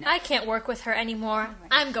phone. I can't work with her anymore.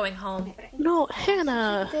 I'm going home. No,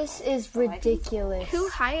 Hannah. This is ridiculous. Who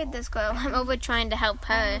hired this girl? I'm over trying to help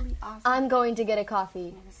her. I'm going to get a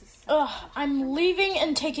coffee. Ugh, I'm leaving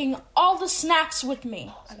and taking all the snacks with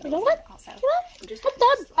me. You know what?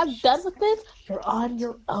 I'm done with this. You're on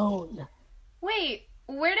your own. Wait,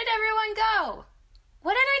 where did everyone go?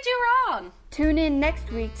 What did I do wrong? Tune in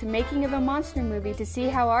next week to Making of a Monster Movie to see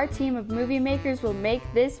how our team of movie makers will make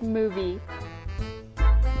this movie.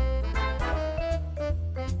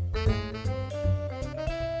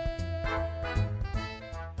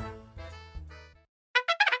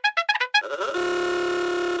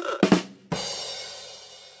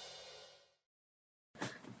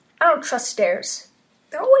 I don't trust stairs.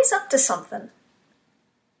 They're always up to something.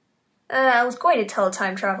 I was going to tell a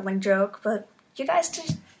time-traveling joke, but you guys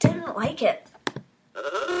just didn't like it.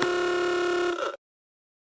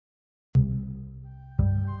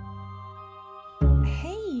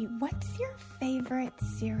 Hey, what's your favorite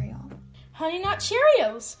cereal? Honey Nut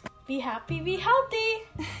Cheerios. Be happy, be healthy.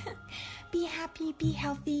 Be happy, be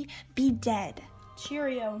healthy, be dead.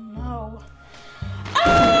 Cheerio, no.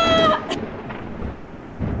 Ah!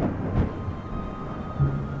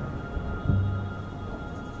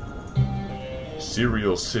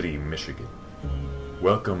 Cereal City, Michigan.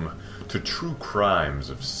 Welcome to True Crimes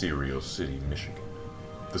of Cereal City, Michigan.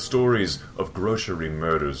 The stories of grocery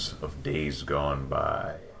murders of days gone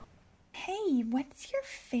by. Hey, what's your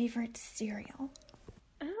favorite cereal?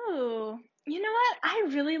 Oh, you know what? I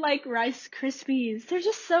really like Rice Krispies. They're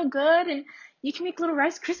just so good, and you can make little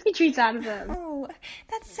Rice Krispie treats out of them. Oh,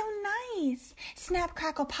 that's so nice. Snap,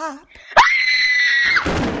 crackle, pop.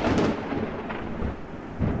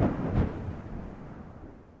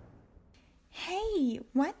 Hey,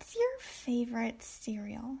 what's your favorite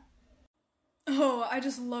cereal? Oh, I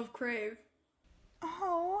just love Crave.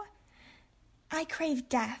 Oh, I crave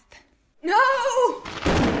death. No!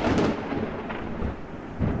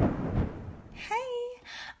 Hey,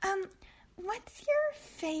 what's your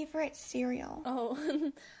favorite cereal?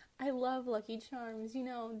 Oh, I love Lucky Charms. You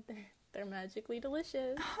know, they're magically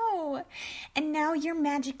delicious. Oh, and now you're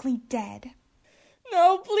magically dead.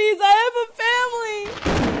 No, please, I have a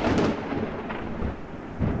family!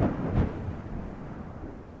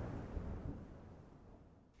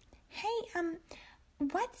 Hey,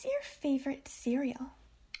 what's your favorite cereal?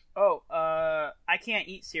 Oh, I can't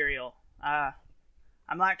eat cereal. I'm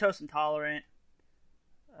lactose intolerant,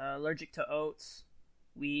 allergic to oats,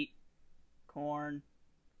 wheat, corn,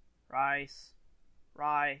 rice,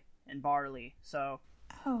 rye, and barley, so...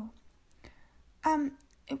 Oh.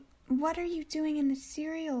 What are you doing in the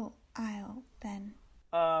cereal aisle, then?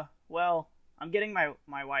 Well, I'm getting my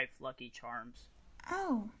wife Lucky Charms.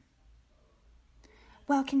 Oh.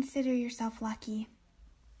 Well, consider yourself lucky.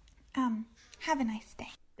 Have a nice day.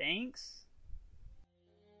 Thanks.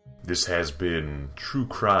 This has been True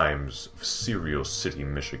Crimes of Cereal City,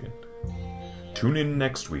 Michigan. Tune in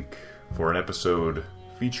next week for an episode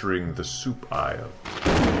featuring the soup aisle.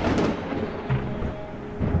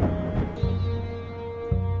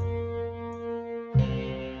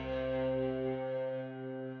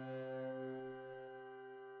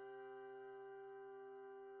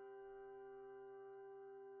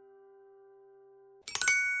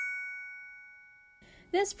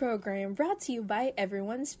 This program brought to you by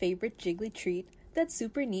everyone's favorite jiggly treat that's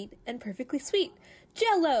super neat and perfectly sweet.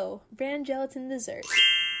 Jell-O! Brand gelatin dessert.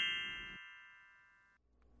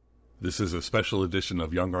 This is a special edition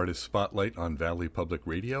of Young Artist Spotlight on Valley Public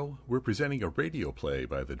Radio. We're presenting a radio play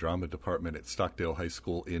by the drama department at Stockdale High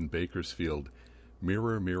School in Bakersfield,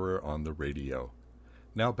 Mirror, Mirror on the Radio.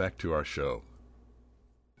 Now back to our show.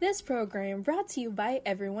 This program brought to you by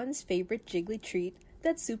everyone's favorite jiggly treat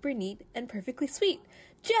that's super neat and perfectly sweet.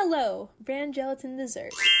 Jell-O! Brand gelatin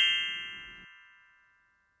dessert.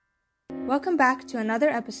 Welcome back to another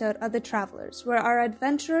episode of The Travelers, where our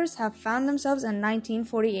adventurers have found themselves in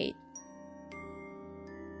 1948.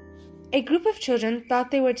 A group of children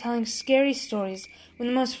thought they were telling scary stories when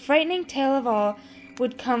the most frightening tale of all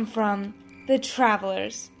would come from The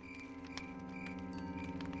Travelers.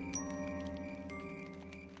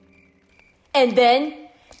 And then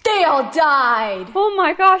they all died! Oh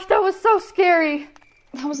my gosh, that was so scary!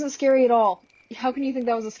 That wasn't scary at all. How can you think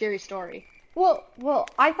that was a scary story? Well,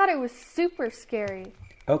 I thought it was super scary.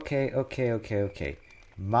 Okay.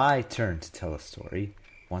 My turn to tell a story.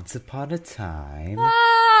 Once upon a time...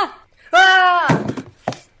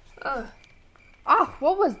 Oh,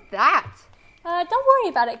 what was that? Don't worry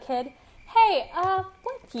about it, kid. Hey,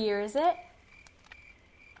 what year is it?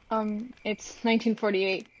 It's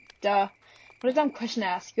 1948. Duh. What a dumb question to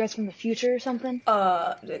ask. You guys from the future or something?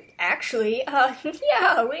 Actually,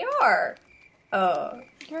 yeah, we are.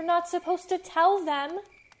 You're not supposed to tell them.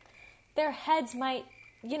 Their heads might,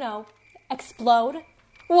 explode.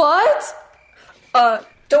 What?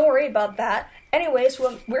 Don't worry about that. Anyways,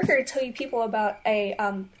 we're here to tell you people about a,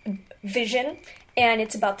 vision, and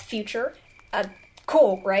it's about the future.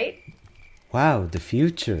 Cool, right? Wow, the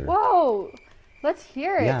future. Whoa, let's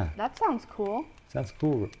hear it. Yeah. That sounds cool. Sounds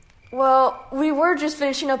cool. Well, we were just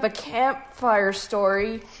finishing up a campfire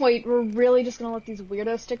story. Wait, we're really just gonna let these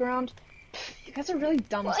weirdos stick around? You guys are really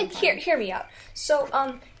dumb. Well, hear me out. So,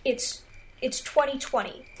 it's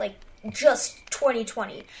 2020, like just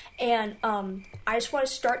 2020, and I just want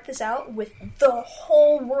to start this out with the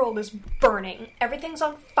whole world is burning. Everything's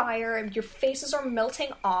on fire. Your faces are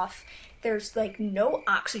melting off. There's like no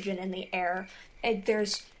oxygen in the air. And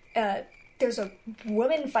there's a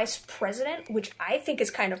woman vice president, which I think is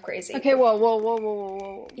kind of crazy. Okay,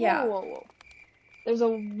 whoa. Yeah. Whoa. There's a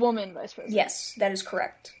woman vice president. Yes, that is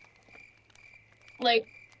correct. Like,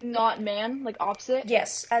 not man? Like, opposite?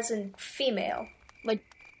 Yes, as in female. Like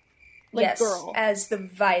yes, girl. As the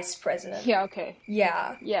vice president. Yeah, okay.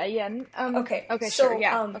 Yeah. Yeah. Okay, Okay, so, sure,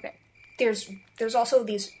 yeah, okay. There's also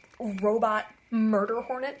these robot murder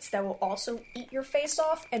hornets that will also eat your face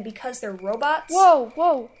off, and because they're robots...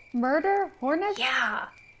 Whoa! Murder? Hornets? Yeah!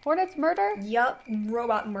 Hornets murder? Yup,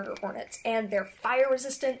 robot murder hornets. And they're fire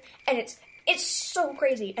resistant, and it's so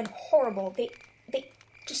crazy and horrible. They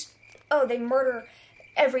murder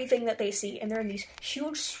everything that they see, and they're in these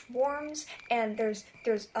huge swarms, and there's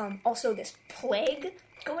also this plague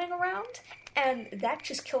going around, and that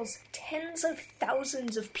just kills tens of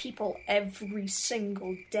thousands of people every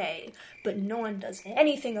single day, but no one does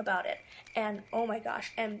anything about it. And oh my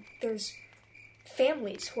gosh, and there's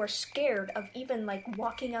families who are scared of even like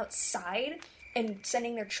walking outside and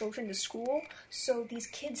sending their children to school, so these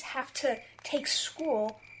kids have to take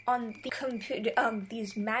school on the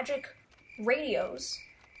these magic radios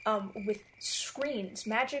with screens,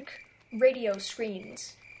 magic radio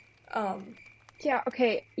screens. Yeah,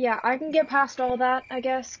 okay, yeah, I can get past all that, I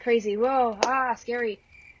guess. Crazy. Whoa, scary.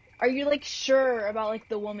 Are you, like, sure about, like,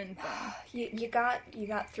 the woman thing? You got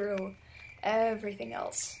through everything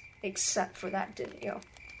else except for that, didn't you?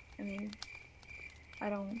 I mean, I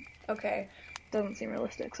don't... Okay. Doesn't seem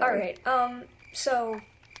realistic, sorry. Alright, so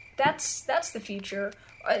that's the future.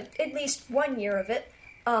 At least 1 year of it.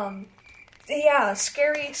 Yeah,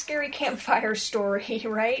 scary campfire story,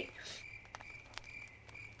 right?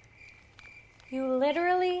 You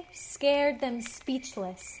literally scared them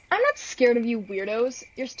speechless. I'm not scared of you weirdos.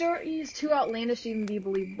 Your story is too outlandish to even be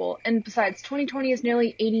believable. And besides, 2020 is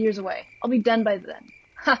nearly 80 years away. I'll be done by then.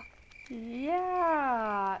 Ha!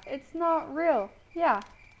 Yeah, it's not real. Yeah,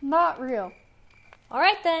 not real.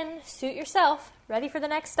 Alright then, suit yourself. Ready for the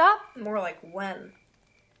next stop? More like when.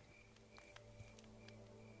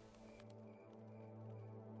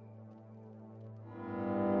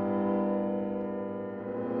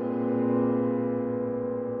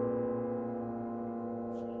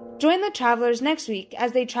 Join the travelers next week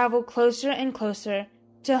as they travel closer and closer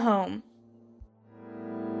to home.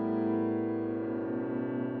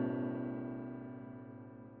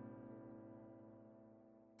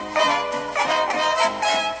 Don't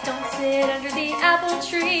sit under the apple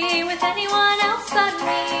tree with anyone else but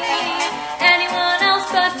me. Anyone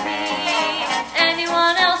else but me.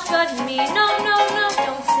 Anyone else but me. No, no, no.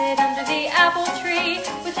 Don't sit under the apple tree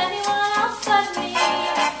with anyone else but me.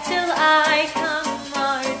 Till I come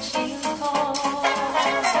marching home.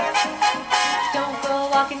 Don't go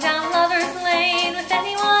walking down Lover's Lane with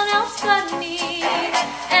anyone else but me.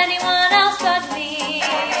 Anyone else but me.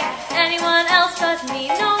 Anyone else but me.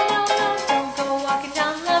 No, no, no. Don't go walking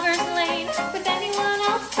down Lover's Lane with anyone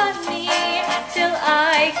else but me. Till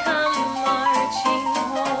I come marching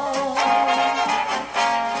home.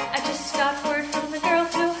 I just got word from the girl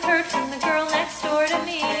who heard from the girl next door to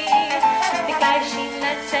me. The guy she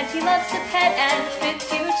met said he loves to pet and fit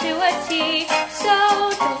you to a T.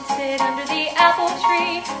 So don't sit under the apple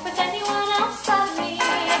tree with anyone else but me.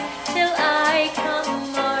 Till I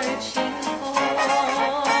come marching home.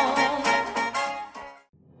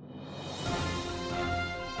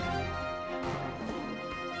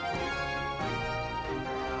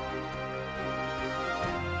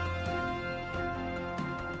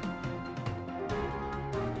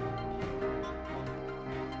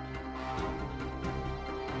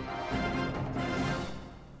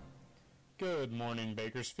 Good morning,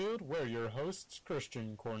 Bakersfield. We're your hosts,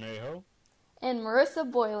 Christian Cornejo. And Marissa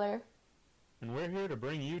Boiler. And we're here to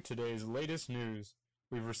bring you today's latest news.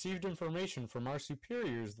 We've received information from our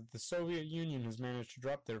superiors that the Soviet Union has managed to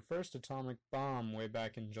drop their first atomic bomb way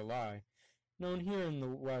back in July, known here in the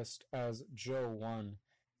West as Joe-1,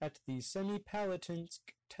 at the Semipalatinsk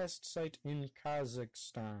test site in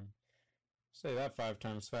Kazakhstan. Say that 5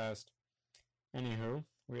 times fast. Anywho,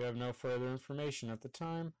 we have no further information at the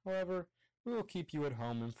time. However, we will keep you at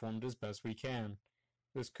home informed as best we can.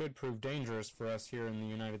 This could prove dangerous for us here in the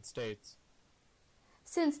United States.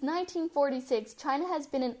 Since 1946, China has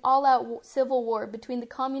been in all-out civil war between the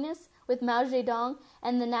communists with Mao Zedong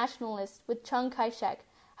and the nationalists with Chiang Kai-shek.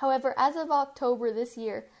 However, as of October this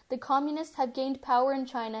year, the communists have gained power in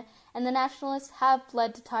China and the nationalists have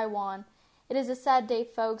fled to Taiwan. It is a sad day,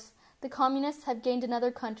 folks. The communists have gained another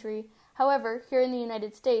country. However, here in the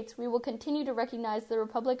United States, we will continue to recognize the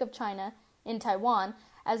Republic of China, in Taiwan,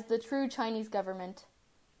 as the true Chinese government.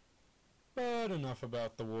 But enough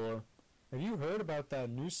about the war. Have you heard about that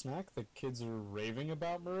new snack the kids are raving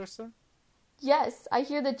about, Marissa? Yes, I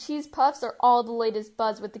hear the cheese puffs are all the latest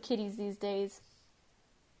buzz with the kiddies these days.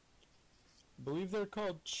 I believe they're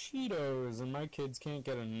called Cheetos, and my kids can't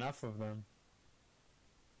get enough of them.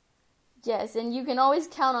 Yes, and you can always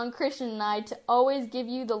count on Christian and I to always give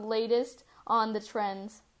you the latest on the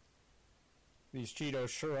trends. These Cheetos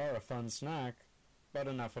sure are a fun snack. But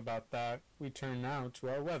enough about that. We turn now to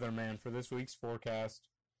our weatherman for this week's forecast.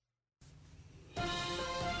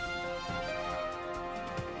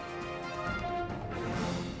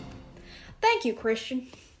 Thank you, Christian.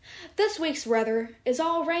 This week's weather is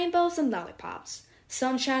all rainbows and lollipops.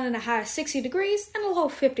 Sunshine in a high of 60 degrees and a low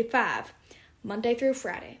of 55, Monday through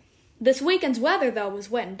Friday. This weekend's weather, though, was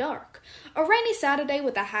wet and dark. A rainy Saturday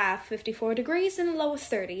with a high of 54 degrees and a low of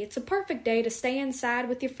 30. It's a perfect day to stay inside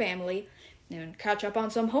with your family and catch up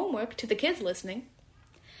on some homework to the kids listening.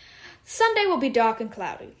 Sunday will be dark and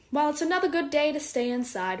cloudy. While it's another good day to stay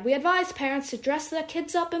inside, we advise parents to dress their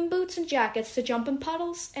kids up in boots and jackets to jump in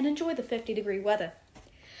puddles and enjoy the 50-degree weather.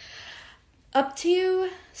 Up to you,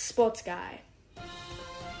 sports guy.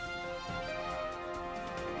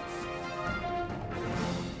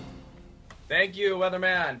 Thank you,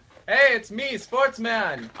 weatherman. Hey, it's me,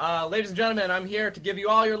 Sportsman. Ladies and gentlemen, I'm here to give you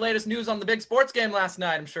all your latest news on the big sports game last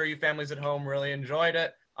night. I'm sure you families at home really enjoyed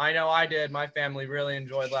it. I know I did. My family really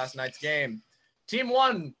enjoyed last night's game. Team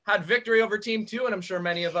 1 had victory over Team 2, and I'm sure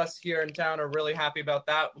many of us here in town are really happy about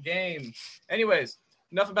that game. Anyways,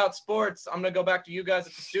 enough about sports. I'm going to go back to you guys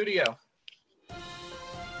at the studio.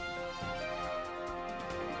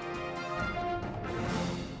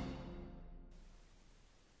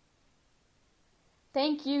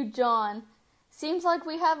 Thank you, John. Seems like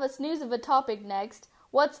we have a snooze of a topic next.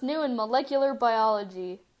 What's new in molecular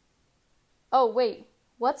biology? Oh, wait.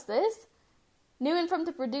 What's this? New and from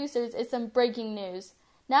the producers is some breaking news.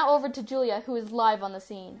 Now over to Julia, who is live on the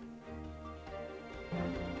scene.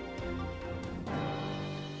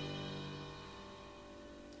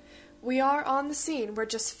 We are on the scene where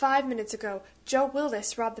just 5 minutes ago, Joe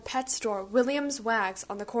Willis robbed the pet store Williams Wags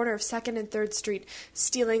on the corner of 2nd and 3rd Street,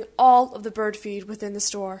 stealing all of the bird feed within the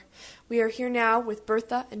store. We are here now with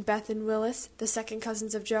Bertha and Bethan Willis, the second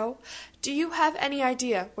cousins of Joe. Do you have any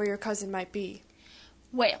idea where your cousin might be?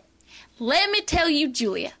 Well, let me tell you,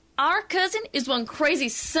 Julia, our cousin is one crazy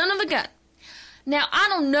son of a gun. Now, I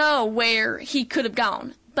don't know where he could have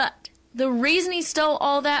gone, but the reason he stole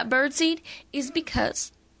all that birdseed is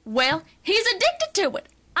because, well, he's addicted to it.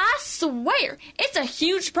 I swear, it's a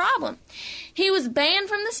huge problem. He was banned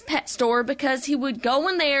from this pet store because he would go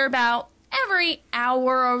in there about every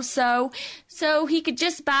hour or so he could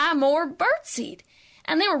just buy more birdseed.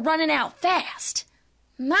 And they were running out fast.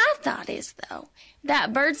 My thought is, though,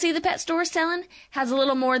 that birdseed the pet store is selling has a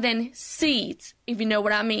little more than seeds, if you know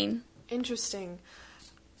what I mean. Interesting.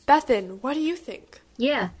 Bethan, what do you think?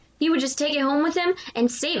 Yeah, he would just take it home with him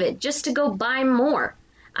and save it just to go buy more.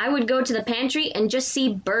 I would go to the pantry and just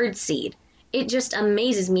see birdseed. It just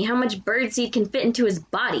amazes me how much birdseed can fit into his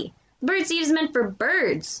body. Birdseed is meant for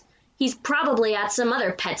birds. He's probably at some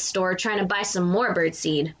other pet store trying to buy some more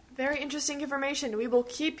birdseed. Very interesting information. We will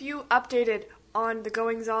keep you updated on the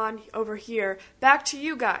goings-on over here. Back to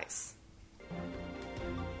you guys.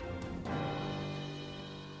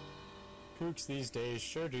 Kooks these days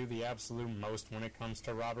sure do the absolute most when it comes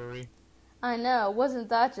to robbery. I know, wasn't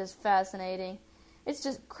that just fascinating? It's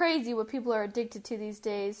just crazy what people are addicted to these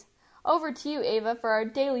days. Over to you, Ava, for our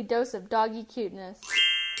daily dose of doggy cuteness.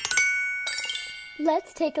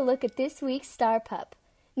 Let's take a look at this week's star pup.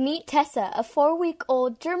 Meet Tessa, a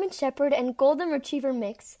 4-week-old German Shepherd and Golden Retriever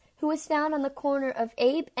mix who was found on the corner of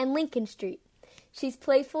Abe and Lincoln Street. She's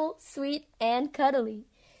playful, sweet, and cuddly.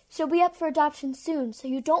 She'll be up for adoption soon, so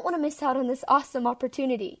you don't want to miss out on this awesome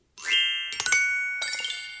opportunity.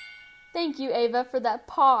 Thank you, Ava, for that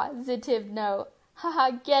positive note.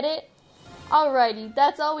 Haha, get it? Alrighty,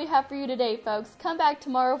 that's all we have for you today, folks. Come back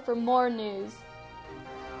tomorrow for more news.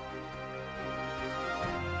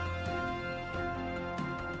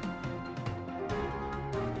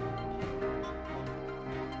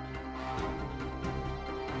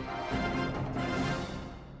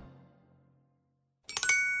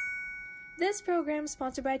 This program is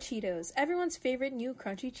sponsored by Cheetos, everyone's favorite new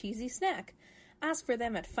crunchy cheesy snack. Ask for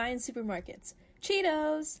them at fine supermarkets.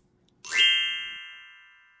 Cheetos!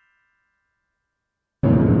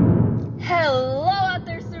 Hello out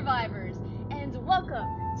there, survivors, and welcome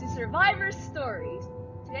to Survivor Stories.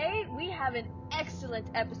 Today we have an excellent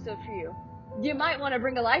episode for you. You might want to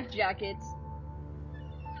bring a life jacket.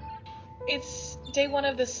 It's day 1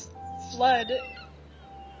 of this flood,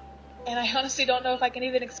 and I honestly don't know if I can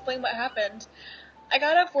even explain what happened. I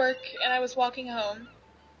got off work and I was walking home,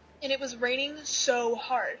 and it was raining so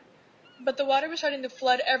hard, but the water was starting to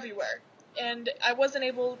flood everywhere, and I wasn't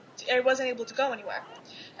able to go anywhere.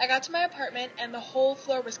 I got to my apartment and the whole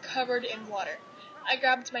floor was covered in water. I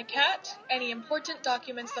grabbed my cat, any important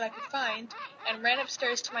documents that I could find, and ran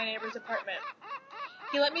upstairs to my neighbor's apartment.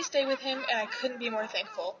 He let me stay with him, and I couldn't be more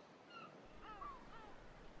thankful.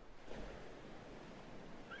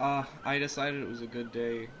 I decided it was a good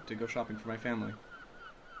day to go shopping for my family.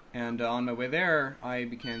 And on my way there, I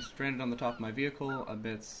became stranded on the top of my vehicle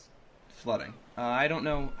amidst flooding. I don't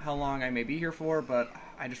know how long I may be here for, but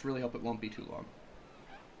I just really hope it won't be too long.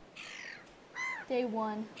 Day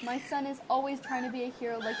 1. My son is always trying to be a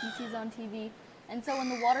hero like he sees on TV, and so when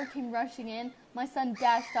the water came rushing in, my son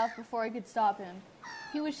dashed off before I could stop him.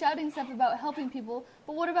 He was shouting stuff about helping people,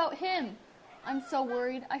 but what about him? I'm so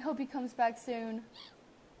worried. I hope he comes back soon.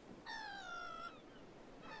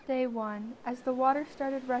 Day 1. As the water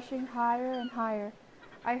started rushing higher and higher,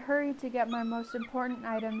 I hurried to get my most important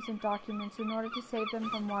items and documents in order to save them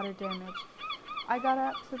from water damage. I got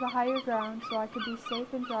up to the higher ground so I could be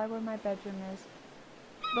safe and dry where my bedroom is.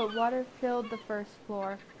 But water filled the first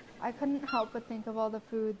floor. I couldn't help but think of all the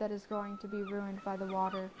food that is going to be ruined by the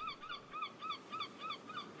water.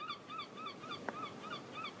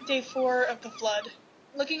 Day 4 of the flood.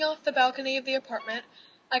 Looking off the balcony of the apartment,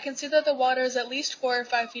 I can see that the water is at least 4 or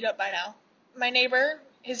 5 feet up by now. My neighbor,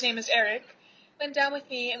 his name is Eric, went down with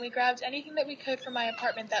me and we grabbed anything that we could from my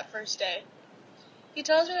apartment that first day. He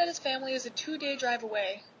tells me that his family is a 2-day drive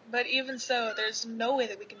away, but even so, there's no way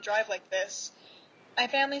that we can drive like this. My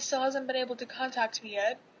family still hasn't been able to contact me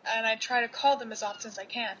yet, and I try to call them as often as I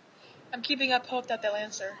can. I'm keeping up hope that they'll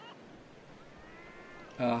answer.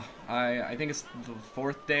 I think it's the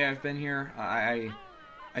 4th day I've been here.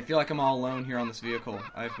 I feel like I'm all alone here on this vehicle.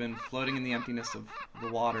 I've been floating in the emptiness of the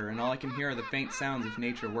water, and all I can hear are the faint sounds of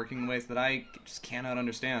nature working in ways that I just cannot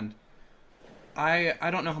understand. I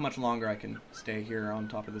don't know how much longer I can stay here on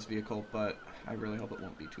top of this vehicle, but I really hope it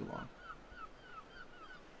won't be too long.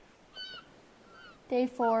 Day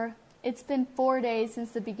 4. It's been 4 days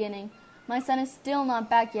since the beginning. My son is still not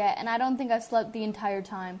back yet, and I don't think I've slept the entire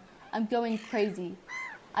time. I'm going crazy.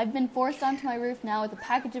 I've been forced onto my roof now with a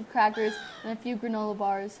package of crackers and a few granola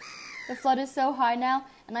bars. The flood is so high now,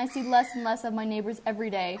 and I see less and less of my neighbors every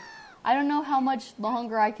day. I don't know how much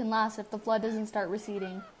longer I can last if the flood doesn't start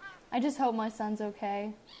receding. I just hope my son's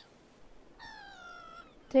okay.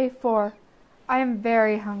 Day 4. I am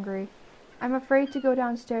very hungry. I'm afraid to go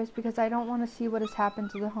downstairs because I don't want to see what has happened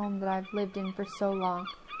to the home that I've lived in for so long.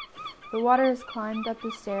 The water has climbed up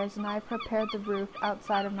the stairs and I have prepared the roof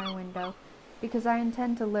outside of my window because I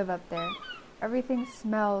intend to live up there. Everything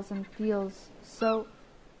smells and feels so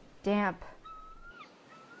damp.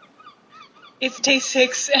 It's day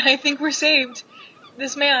 6, and I think we're saved.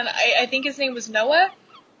 This man, I think his name was Noah,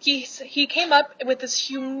 he came up with this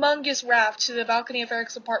humongous raft to the balcony of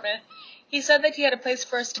Eric's apartment. He said that he had a place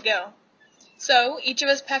for us to go. So, each of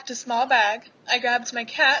us packed a small bag, I grabbed my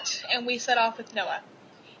cat, and we set off with Noah.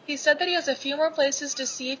 He said that he has a few more places to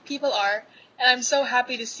see if people are, and I'm so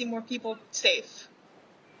happy to see more people safe.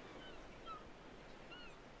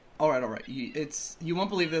 Alright. You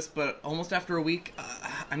won't believe this, but almost after a week,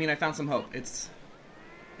 I found some hope. It's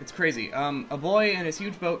crazy. A boy in his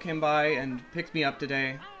huge boat came by and picked me up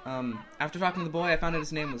today. After talking to the boy, I found out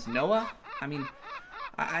his name was Noah.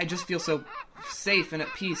 I just feel so safe and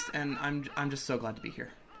at peace, and I'm just so glad to be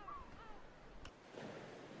here.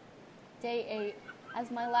 Day 8. As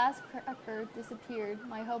my last cracker disappeared,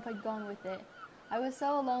 my hope had gone with it. I was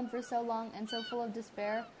so alone for so long and so full of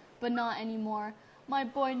despair, but not anymore. My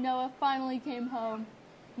boy Noah finally came home.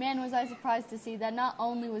 Man, was I surprised to see that not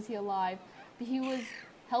only was he alive, but he was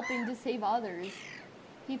helping to save others.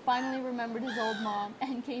 He finally remembered his old mom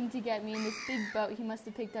and came to get me in this big boat he must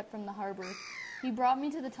have picked up from the harbor. He brought me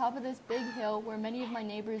to the top of this big hill where many of my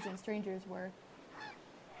neighbors and strangers were.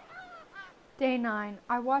 Day 9.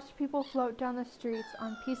 I watched people float down the streets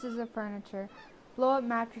on pieces of furniture, blow up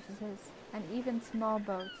mattresses, and even small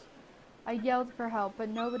boats. I yelled for help, but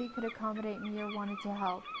nobody could accommodate me or wanted to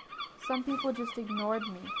help. Some people just ignored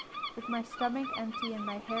me. With my stomach empty and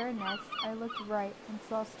my hair a mess, I looked right and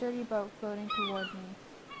saw a sturdy boat floating toward me.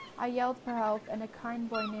 I yelled for help, and a kind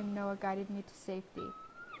boy named Noah guided me to safety.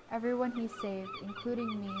 Everyone he saved,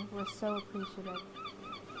 including me, were so appreciative.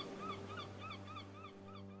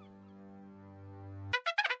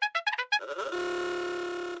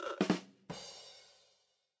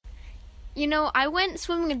 I went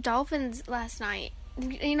swimming with dolphins last night.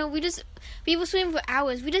 People swim for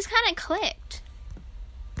hours. We just kind of clicked.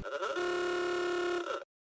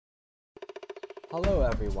 Hello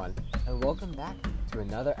everyone, and welcome back to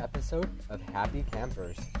another episode of Happy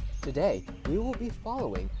Campers. Today, we will be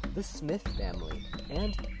following the Smith family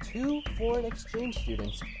and 2 foreign exchange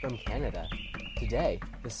students from Canada. Today,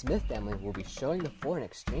 the Smith family will be showing the foreign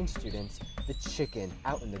exchange students the chicken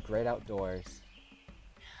out in the great outdoors.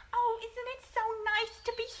 Oh, isn't it so nice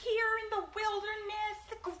to be here in the wilderness,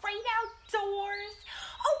 the great outdoors?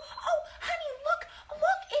 Oh, honey, look,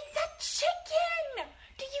 it's a chicken!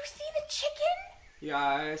 Do you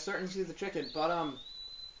Yeah, I certainly see the chicken, but,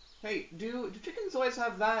 hey, do chickens always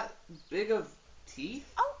have that big of teeth?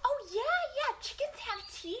 Oh, yeah. Chickens have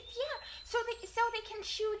teeth, yeah. So they can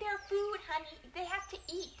chew their food, honey. They have to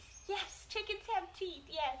eat. Yes, chickens have teeth,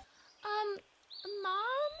 yes.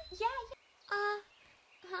 Mom? Yeah.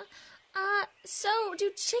 So do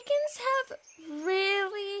chickens have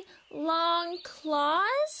really long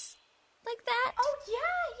claws? Like that? Oh,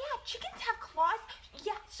 yeah. Chickens have claws.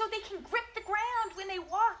 Yeah, so they can grip the ground when they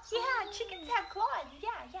walk. Yeah, chickens have claws.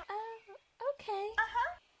 Yeah. Okay.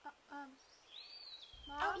 Uh-huh.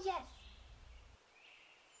 Mom? Oh, yes.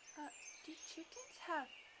 Do chickens have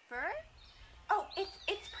fur? Oh,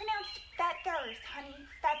 it's pronounced feathers, honey.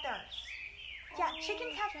 Feathers. Yeah,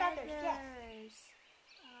 chickens have feathers, yes.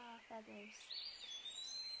 Feathers.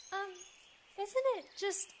 Isn't it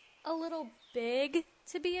just a little big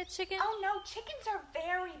to be a chicken? Oh, no, chickens are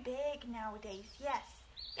very big nowadays, yes.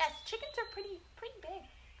 Yes, chickens are pretty big.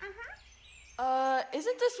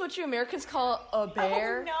 Isn't this what you Americans call a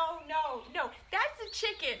bear? Oh, no. That's a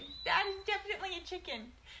chicken. That is definitely a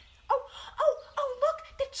chicken. Oh, look,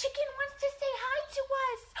 the chicken wants to say hi to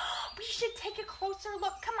us. We should take a closer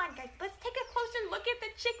look. Come on, guys, let's take a closer look at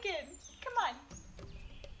the chicken. Come on.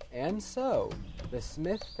 And so, the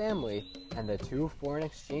Smith family and the 2 foreign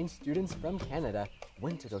exchange students from Canada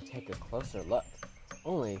went to go take a closer look.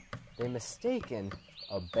 Only, they mistaken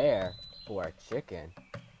a bear for a chicken.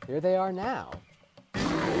 Here they are now.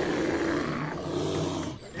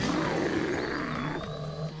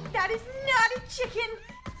 That is not a chicken.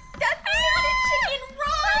 That's not a chicken. Run!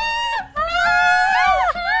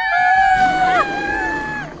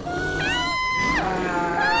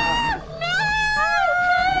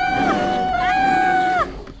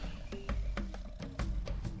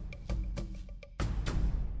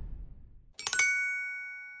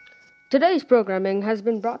 Today's programming has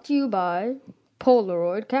been brought to you by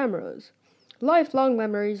Polaroid cameras. Lifelong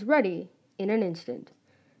memories ready in an instant.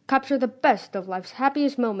 Capture the best of life's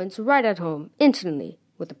happiest moments right at home, instantly,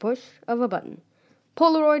 with the push of a button.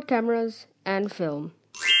 Polaroid cameras and film.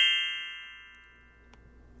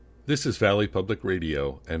 This is Valley Public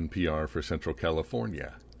Radio, NPR for Central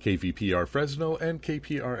California, KVPR Fresno, and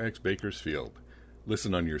KPRX Bakersfield.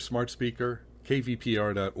 Listen on your smart speaker,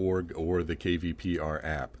 kvpr.org, or the KVPR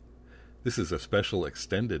app. This is a special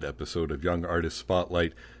extended episode of Young Artist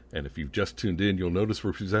Spotlight, and if you've just tuned in, you'll notice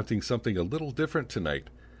we're presenting something a little different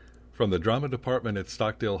tonight. From the drama department at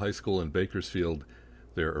Stockdale High School in Bakersfield,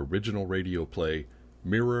 their original radio play,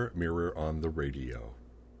 Mirror, Mirror on the Radio.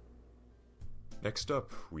 Next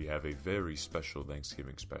up, we have a very special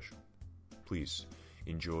Thanksgiving special. Please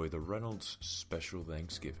enjoy the Reynolds Special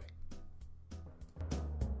Thanksgiving.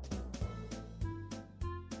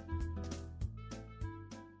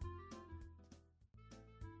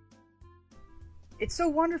 It's so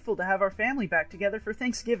wonderful to have our family back together for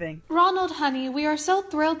Thanksgiving. Ronald, honey, we are so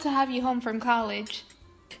thrilled to have you home from college.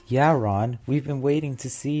 Yeah, Ron, we've been waiting to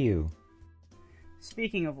see you.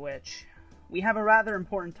 Speaking of which, we have a rather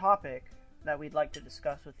important topic that we'd like to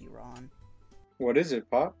discuss with you, Ron. What is it,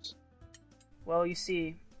 Pops? Well, you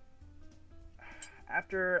see,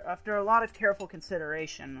 after a lot of careful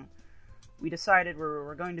consideration, we decided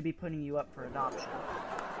we're going to be putting you up for adoption.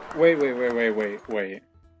 Wait.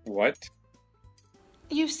 What?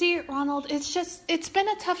 You see, Ronald, it's been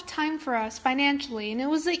a tough time for us financially, and it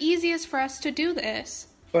was the easiest for us to do this.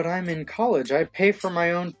 But I'm in college. I pay for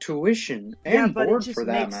my own tuition and board for that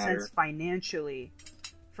matter. Yeah, but it just makes sense financially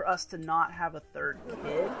for us to not have a third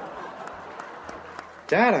kid.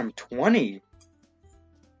 Dad, I'm 20.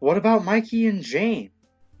 What about Mikey and Jane?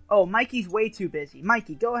 Oh, Mikey's way too busy.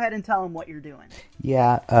 Mikey, go ahead and tell him what you're doing.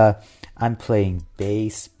 Yeah, I'm playing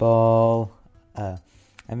baseball.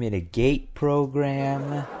 I'm in a gate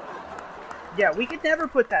program. Yeah, we could never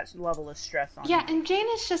put that level of stress on Yeah, you. and Jane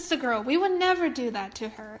is just a girl. We would never do that to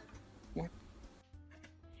her. What?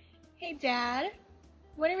 Hey, Dad.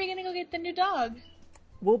 When are we gonna go get the new dog?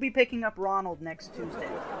 We'll be picking up Ronald next Tuesday.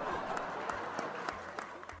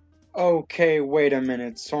 Okay, wait a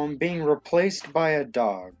minute. So I'm being replaced by a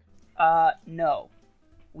dog? No.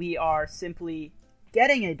 We are simply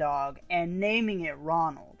getting a dog and naming it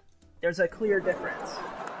Ronald. There's a clear difference.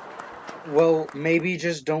 Well, maybe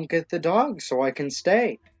just don't get the dog so I can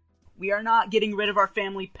stay. We are not getting rid of our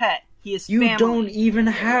family pet. He is You family. don't even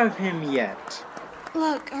have him yet.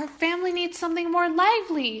 Look, our family needs something more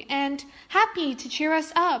lively and happy to cheer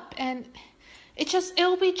us up, and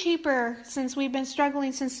it'll be cheaper since we've been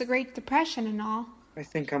struggling since the Great Depression and all. I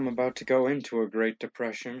think I'm about to go into a Great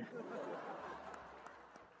Depression.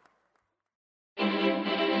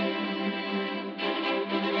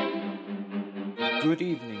 Good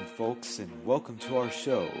evening, folks, and welcome to our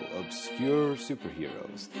show, Obscure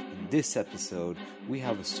Superheroes. In this episode, we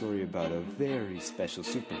have a story about a very special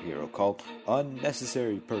superhero called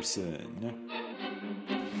Unnecessary Person.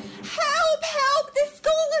 Help! Help! The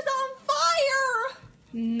school is on fire!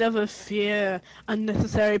 Never fear,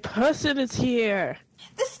 Unnecessary Person is here.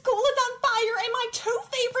 The school is on fire and my 2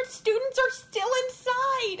 favorite students are still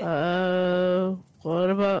inside.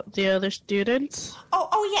 What about the other students?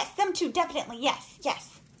 Oh yes, them too, definitely, yes.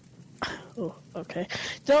 Oh, okay.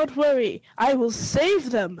 Don't worry, I will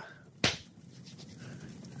save them.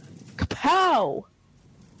 Kapow!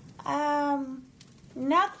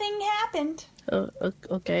 Nothing happened.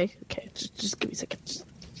 Okay. Just give me a second.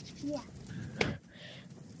 Yeah.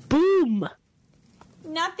 Boom!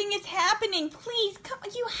 Nothing is happening. Please, come.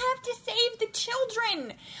 You have to save the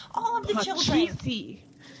children. All of the children. Pachisi!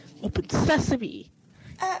 Open sesame!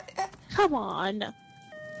 Come on.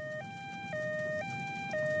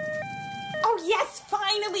 Oh, yes,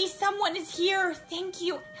 finally, someone is here. Thank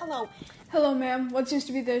you. Hello. Hello, ma'am. What seems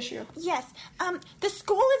to be the issue? Yes, the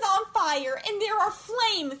school is on fire, and there are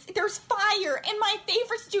flames. There's fire, and my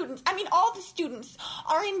favorite students, all the students,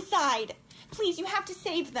 are inside. Please, you have to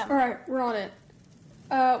save them. All right, we're on it.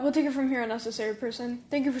 We'll take it from here, Unnecessary Person.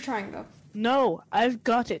 Thank you for trying, though. No, I've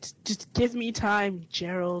got it. Just give me time,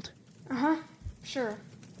 Gerald. Uh-huh, sure.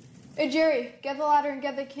 Hey, Jerry, get the ladder and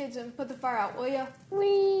get the kids and put the fire out, will ya?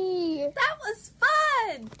 Whee! That was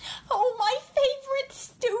fun! Oh, my favorite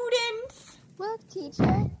students! Look,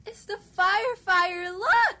 teacher. It's the firefighter,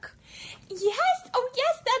 look! Yes,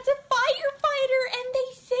 that's a firefighter, and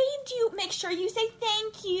they saved you. Make sure you say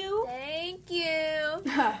thank you. Thank you.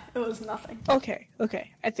 It was nothing. Okay,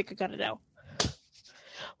 I think I got it now.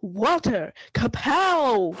 Water!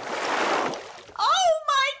 Kapow! Oh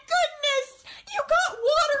my goodness! You got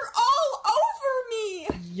water all over me!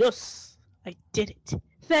 Yes, I did it.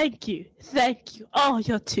 Thank you. Oh,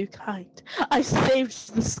 you're too kind. I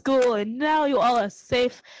saved the school, and now you all are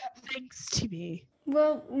safe thanks to me.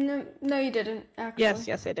 Well, no, you didn't, actually.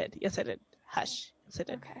 Yes, I did. Hush. Yes, I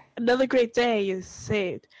did. Okay. Another great day is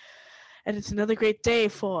saved. And it's another great day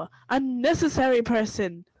for Unnecessary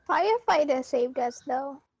Person. Firefighter saved us,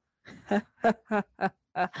 though.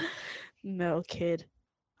 No, kid.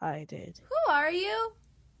 I did. Who are you?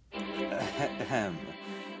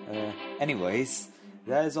 Anyways,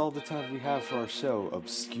 that is all the time we have for our show,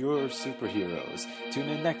 Obscure Superheroes. Tune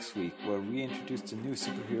in next week where we introduce a new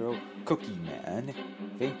superhero, Cookie Man.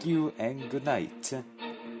 Thank you and good night.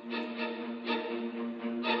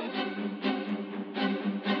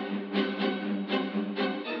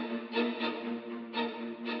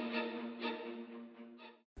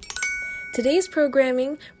 Today's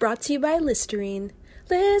programming brought to you by Listerine.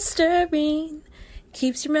 Listerine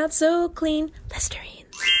keeps your mouth so clean. Listerine.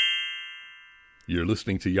 You're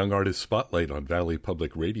listening to Young Artist Spotlight on Valley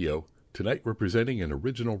Public Radio. Tonight we're presenting an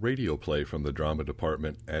original radio play from the drama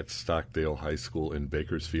department at Stockdale High School in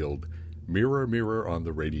Bakersfield, Mirror, Mirror on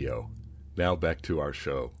the Radio. Now back to our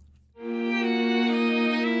show.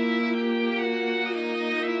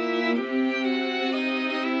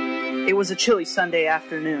 It was a chilly Sunday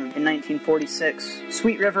afternoon in 1946.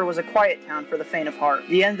 Sweet River was a quiet town for the faint of heart.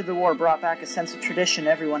 The end of the war brought back a sense of tradition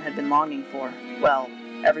everyone had been longing for. Well,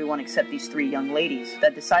 everyone except these 3 young ladies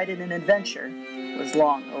that decided an adventure was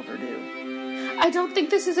long overdue. I don't think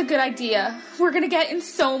this is a good idea. We're gonna get in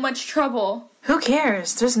so much trouble. Who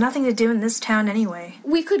cares? There's nothing to do in this town anyway.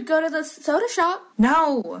 We could go to the soda shop.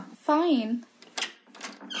 No! Fine.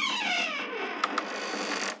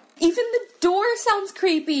 Even the door sounds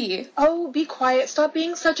creepy. Oh, be quiet. Stop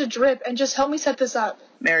being such a drip and just help me set this up.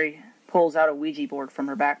 Mary pulls out a Ouija board from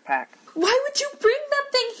her backpack. Why would you bring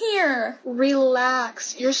that thing here?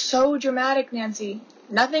 Relax. You're so dramatic, Nancy.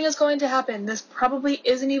 Nothing is going to happen. This probably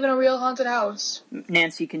isn't even a real haunted house.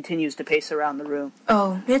 Nancy continues to pace around the room.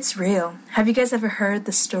 Oh, it's real. Have you guys ever heard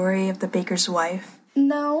the story of the baker's wife?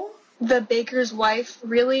 No. The baker's wife?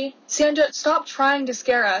 Really? Sandra, stop trying to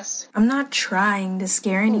scare us. I'm not trying to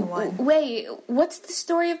scare anyone. Wait, what's the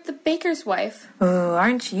story of the baker's wife? Oh,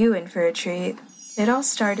 aren't you in for a treat? It all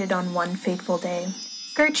started on one fateful day.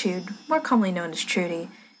 Gertrude, more commonly known as Trudy,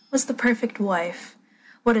 was the perfect wife.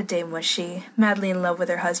 What a dame was she, madly in love with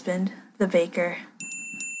her husband, the baker.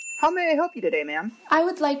 How may I help you today, ma'am? I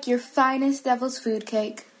would like your finest devil's food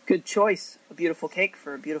cake. Good choice. A beautiful cake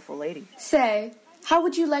for a beautiful lady. Say, how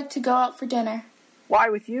would you like to go out for dinner? Why,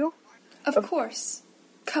 with you? Of course.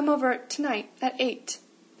 Come over tonight at 8.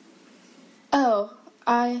 Oh,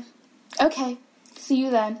 Okay. See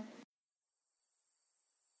you then.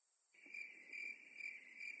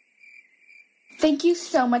 Thank you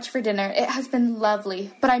so much for dinner. It has been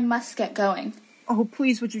lovely, but I must get going. Oh,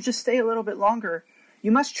 please, would you just stay a little bit longer?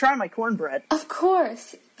 You must try my cornbread. Of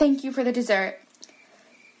course. Thank you for the dessert.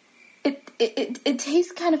 It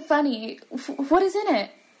tastes kind of funny. What is in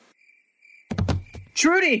it?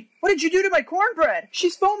 Trudy, what did you do to my cornbread?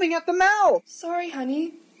 She's foaming at the mouth. Sorry,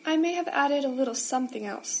 honey. I may have added a little something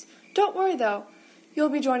else. Don't worry, though. You'll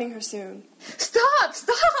be joining her soon.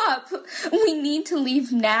 Stop! We need to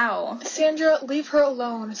leave now. Sandra, leave her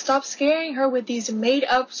alone. Stop scaring her with these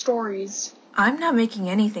made-up stories. I'm not making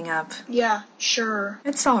anything up. Yeah, sure.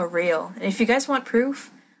 It's all real. And if you guys want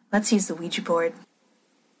proof, let's use the Ouija board.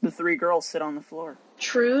 The three girls sit on the floor.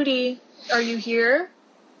 Trudy, are you here?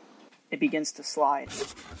 It begins to slide.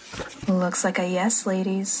 Looks like a yes,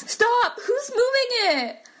 ladies. Stop! Who's moving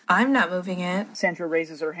it? I'm not moving it. Sandra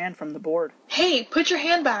raises her hand from the board. Hey, put your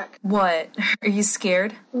hand back. What? Are you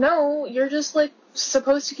scared? No, you're just,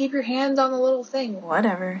 supposed to keep your hands on the little thing.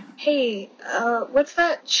 Whatever. Hey, what's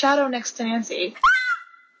that shadow next to Nancy?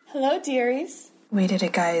 Hello, dearies. We did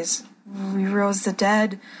it, guys. We rose the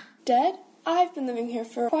dead. Dead? I've been living here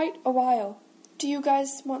for quite a while. Do you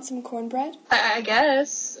guys want some cornbread? I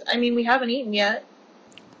guess. I mean, we haven't eaten yet.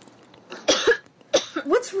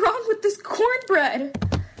 What's wrong with this cornbread?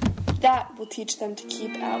 That will teach them to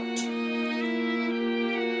keep out.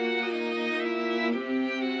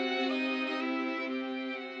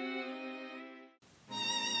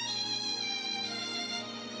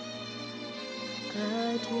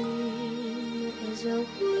 A dream is a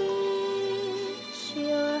wish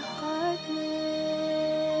your heart makes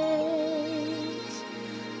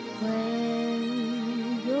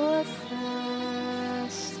when you're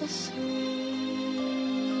fast asleep.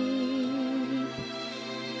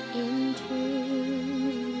 In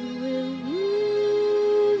dreams you will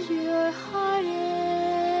lose your heartaches.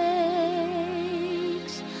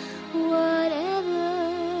 Whatever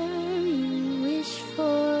you wish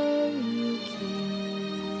for, you keep.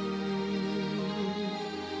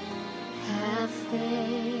 Have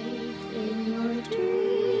faith in your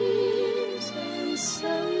dreams, and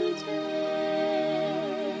someday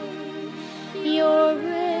your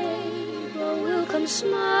rainbow will come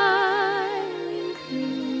smiling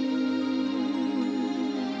through.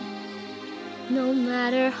 No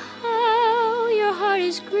matter how your heart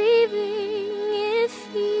is grieving, if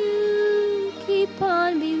you keep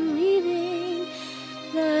on believing,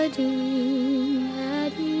 the dream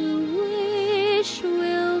that you wish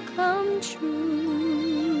will come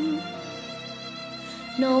true.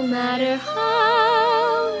 No matter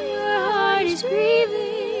how your heart is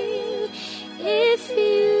grieving, if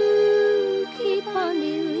you keep on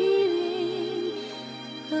believing,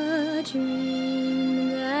 the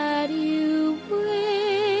dream that you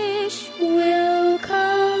wish will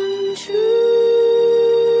come true.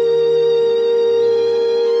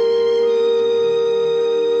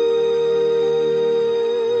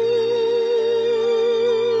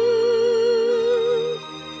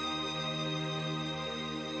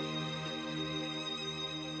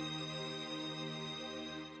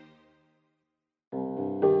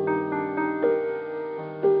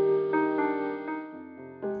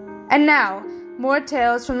 And now, more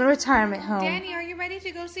tales from the retirement home. Danny, are you ready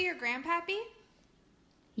to go see your grandpappy?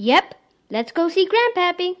 Yep, let's go see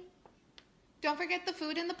Grandpappy. Don't forget the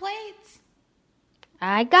food and the plates.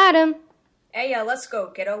 I got him. Hey, let's go,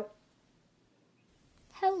 kiddo.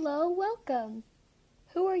 Hello, welcome.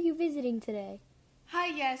 Who are you visiting today? Hi,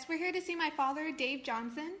 yes, we're here to see my father, Dave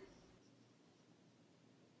Johnson.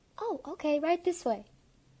 Oh, okay, right this way.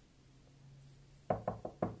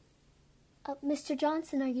 Mr.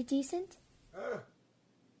 Johnson, are you decent?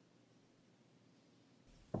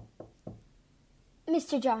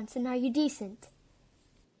 Mr. Johnson, are you decent?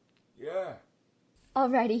 Yeah.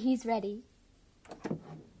 Alrighty, he's ready.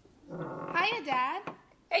 Hiya, Dad.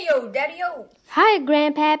 Hey, yo, Daddy-o. Hi,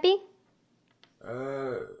 Grandpappy.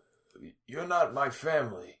 You're not my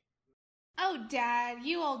family. Oh, Dad,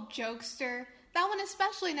 you old jokester. That one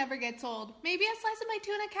especially never gets old. Maybe a slice of my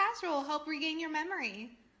tuna casserole will help regain your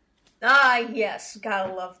memory. Ah, yes,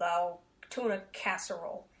 gotta love thou tuna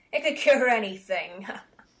casserole. It could cure anything.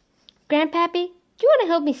 Grandpappy, do you want to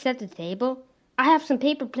help me set the table? I have some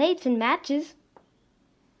paper plates and matches.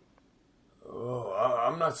 Oh,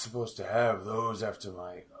 I'm not supposed to have those after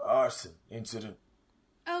my arson incident.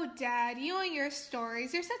 Oh, Dad, you and your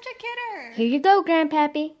stories. You're such a kidder. Here you go,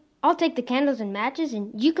 Grandpappy. I'll take the candles and matches,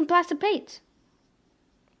 and you can plaster plates.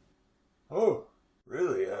 Oh,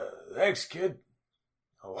 really? Thanks, kid.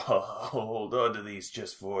 Oh, I'll hold on to these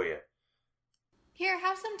just for you. Here,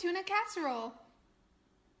 have some tuna casserole.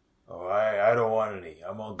 Oh, I don't want any.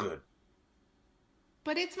 I'm all good.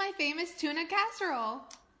 But it's my famous tuna casserole.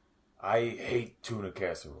 I hate tuna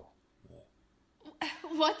casserole.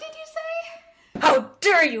 What did you say? How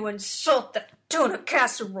dare you insult the tuna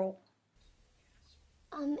casserole?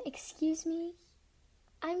 Excuse me?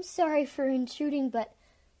 I'm sorry for intruding, but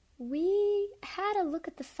we had a look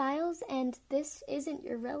at the files, and this isn't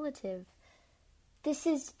your relative. This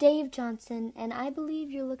is Dave Johnson, and I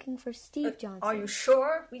believe you're looking for Steve Johnson. Are you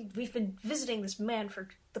sure? We've been visiting this man for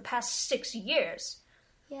the past 6 years.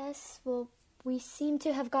 Yes, well, we seem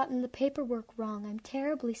to have gotten the paperwork wrong. I'm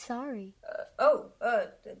terribly sorry.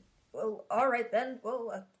 Well, all right then.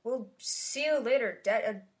 We'll see you later,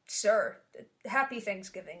 sir. Happy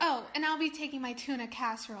Thanksgiving. Oh, and I'll be taking my tuna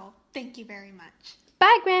casserole. Thank you very much.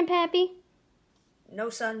 Bye, Grandpappy. No,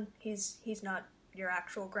 son, he's not your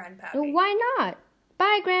actual grandpappy. Why not?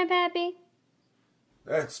 Bye, Grandpappy.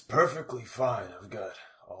 That's perfectly fine. I've got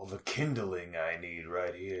all the kindling I need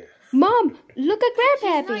right here. Mom, look at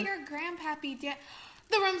Grandpappy. He's not your grandpappy,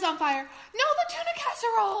 The room's on fire. No, the tuna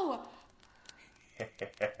casserole!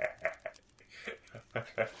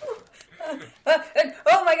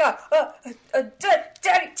 Oh my God!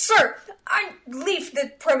 Daddy, sir, I leave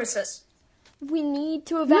the premises. We need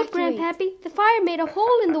to evacuate. Look, Grandpappy, the fire made a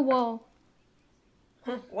hole in the wall.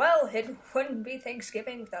 Well, it wouldn't be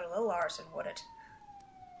Thanksgiving without a little arson, would it?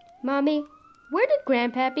 Mommy, where did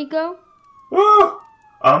Grandpappy go? Oh,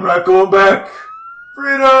 I'm not going back.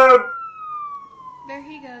 Freedom! There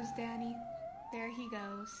he goes, Danny. There he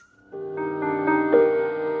goes.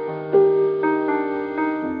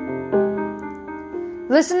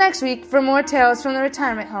 Listen next week for more tales from the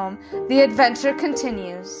retirement home. The adventure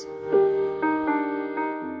continues.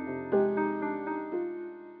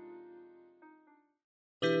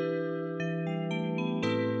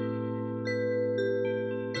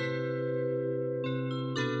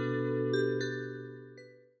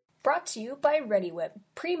 Brought to you by Reddi-wip.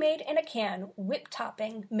 Pre-made in a can, whip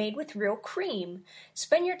topping made with real cream.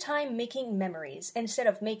 Spend your time making memories instead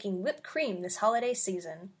of making whipped cream this holiday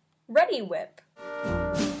season. Reddi-wip.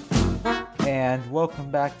 And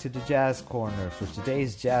welcome back to the Jazz Corner. For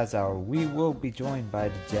today's Jazz Hour, we will be joined by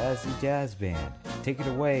the Jazzy Jazz Band. Take it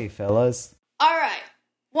away, fellas. All right.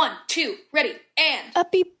 1, 2, ready, and a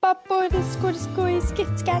beep bop boy, the score, skip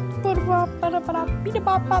scat, board, beat a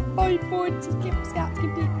bop bop boy, board, skip scat,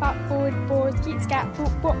 skip beep bop board, skip scat,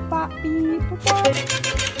 bop bop beep bop.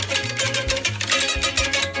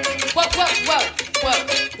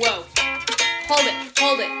 Whoa.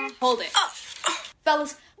 Hold it.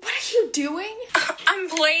 Fellas, what are you doing? I'm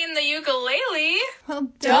playing the ukulele. Well,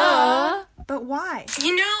 duh. But why?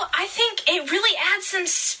 You know, I think it really adds some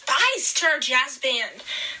spice to our jazz band.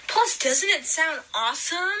 Plus, doesn't it sound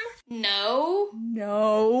awesome? No.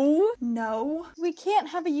 We can't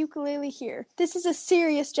have a ukulele here. This is a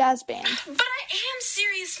serious jazz band. But I am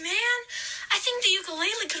serious, man. I think the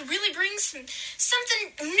ukulele could really bring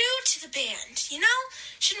something new to the band, you know?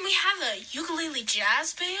 Shouldn't we have a ukulele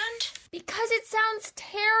jazz band? Because it sounds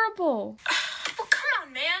terrible. Well, come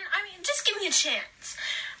on, man. I mean, just give me a chance.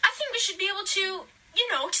 I think we should be able to,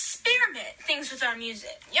 experiment things with our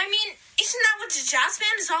music. I mean, isn't that what the jazz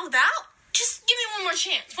band is all about? Just give me one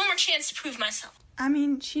more chance to prove myself. I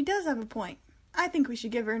mean, she does have a point. I think we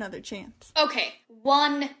should give her another chance. Okay,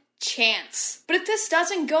 1 chance. But if this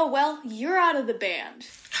doesn't go well, you're out of the band.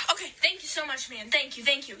 Okay, thank you so much, man. Thank you.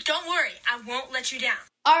 Don't worry, I won't let you down.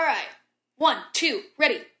 All right. 1, 2,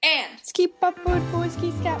 ready, and ski bop boy,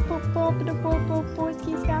 ski scat boy, boy,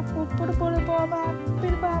 ski scat boy,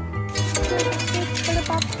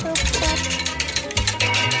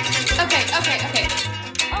 Okay.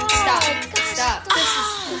 Stop.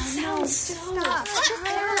 This sounds so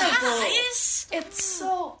terrible. It's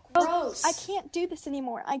so gross. I can't do this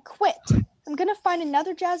anymore. I quit. I'm gonna find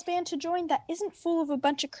another jazz band to join that isn't full of a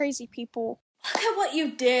bunch of crazy people. Look at what you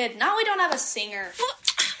did. Now we don't have a singer. Well,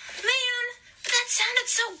 man, but that sounded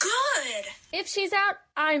so good. If she's out,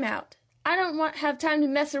 I'm out. I don't have time to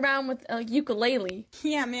mess around with a ukulele.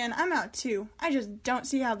 Yeah, man, I'm out too. I just don't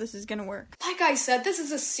see how this is gonna work. Like I said, this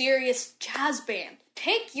is a serious jazz band.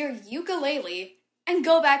 Take your ukulele and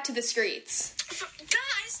go back to the streets.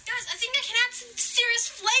 Guys, I think I can add some serious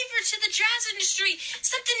flavor to the jazz industry.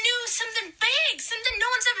 Something new, something big, something no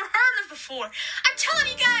one's ever heard of before. I'm telling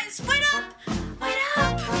you guys, wait up.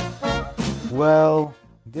 Well,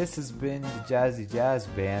 this has been the Jazzy Jazz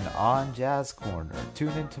Band on Jazz Corner.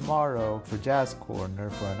 Tune in tomorrow for Jazz Corner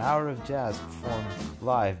for an hour of jazz performed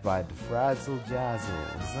live by the Frazzle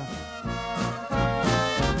Jazzles.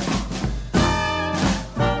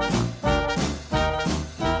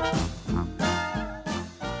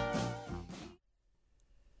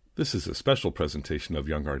 This is a special presentation of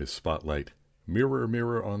Young Artist Spotlight. Mirror,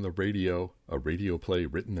 Mirror on the Radio, a radio play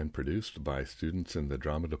written and produced by students in the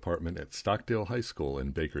drama department at Stockdale High School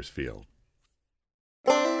in Bakersfield.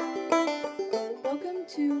 Welcome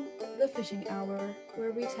to The Fishing Hour,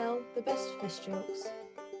 where we tell the best fish jokes.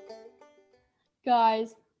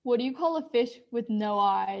 Guys, what do you call a fish with no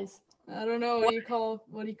eyes? I don't know. What do you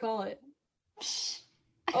call it?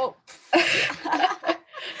 Oh.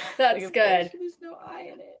 That's like good. There's no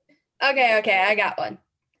eye in it. Okay, I got one.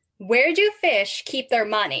 Where do fish keep their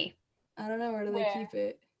money? I don't know. Where do they keep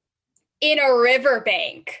it? In a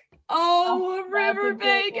riverbank. Oh, a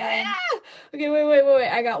riverbank. Ah! Okay, wait.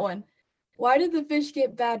 I got one. Why did the fish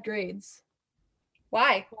get bad grades?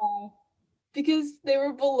 Why? Because they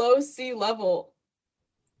were below sea level.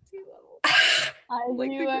 I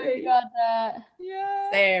knew I got that.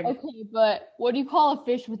 Yeah. Same. Okay, but what do you call a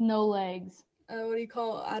fish with no legs? What do you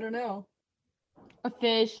call? I don't know. A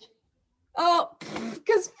fish. Oh,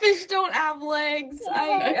 because fish don't have legs.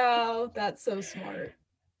 Oh, that's so smart.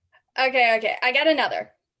 Okay. I got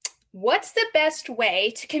another. What's the best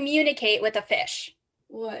way to communicate with a fish?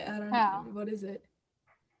 What? I don't know. What is it?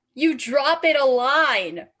 You drop it a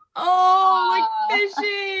line. Oh, like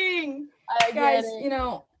fishing. Guys, it. you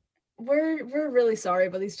know, we're really sorry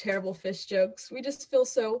about these terrible fish jokes. We just feel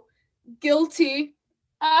so guilty.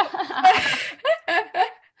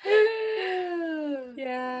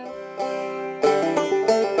 Yeah.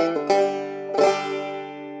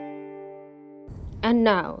 And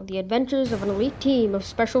now, the adventures of an elite team of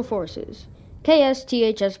special forces.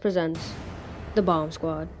 KSTHS presents The Bomb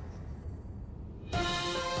Squad.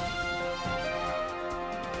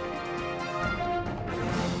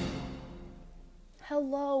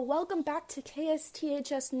 Hello, welcome back to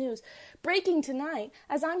KSTHS News. Breaking tonight,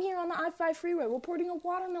 as I'm here on the I-5 freeway reporting a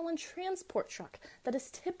watermelon transport truck that is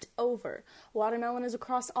tipped over. Watermelon is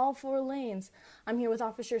across all 4 lanes. I'm here with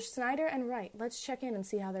Officers Snyder and Wright. Let's check in and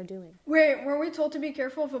see how they're doing. Wait, weren't we told to be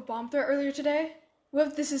careful of a bomb threat earlier today? What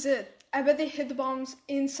if this is it? I bet they hid the bombs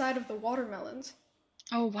inside of the watermelons.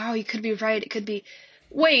 Oh, wow, you could be right. It could be...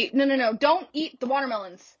 Wait, no. Don't eat the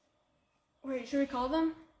watermelons. Wait, should we call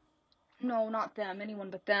them? No, not them.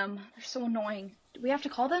 Anyone but them. They're so annoying. Do we have to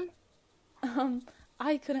call them?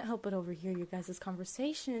 I couldn't help but overhear you guys'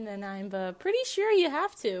 conversation, and I'm pretty sure you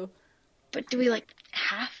have to. But do we,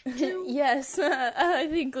 have to? Yes, I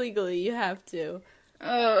think legally you have to.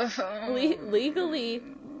 Legally.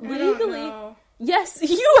 I don't know. Yes,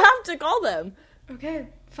 you have to call them. Okay,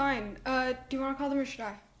 fine. Do you want to call them or should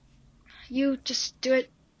I? You just do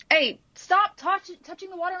it. Hey, stop touching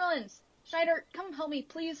the watermelons. Schneider, come help me,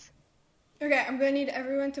 please. Okay, I'm going to need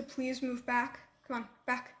everyone to please move back. Come on,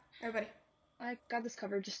 back, everybody. I got this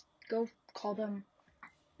covered. Just go call them.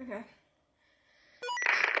 Okay.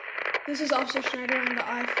 This is Officer Schneider on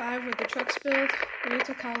the I-5 with the truck spilled. We need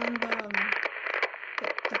to call in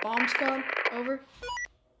the bomb squad. Over.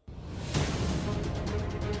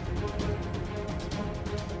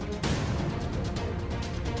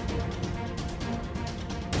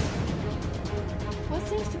 What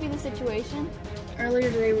seems to be the situation?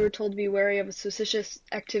 Earlier today, we were told to be wary of a suspicious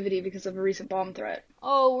activity because of a recent bomb threat.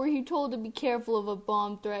 Oh, were you told to be careful of a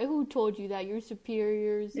bomb threat? Who told you that? Your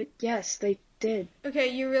superiors? Yes, they did. Okay,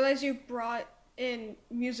 you realize you brought in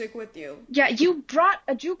music with you. Yeah, you brought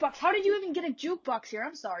a jukebox. How did you even get a jukebox here?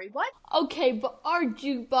 I'm sorry, what? Okay, but our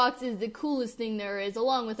jukebox is the coolest thing there is,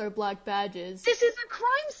 along with our black badges. This is a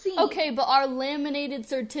crime scene! Okay, but our laminated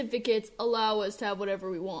certificates allow us to have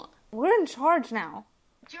whatever we want. We're in charge now.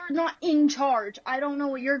 You're not in charge. I don't know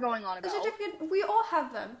what you're going on about. The certificate, we all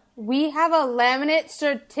have them. We have a laminate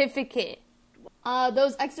certificate.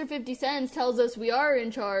 Those extra 50 cents tells us we are in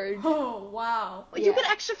charge. Oh, wow. Well, you get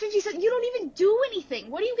extra 50 cents. You don't even do anything.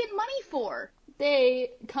 What do you get money for?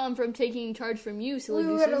 They come from taking charge from you, silly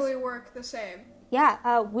We gooses. literally work the same. Yeah,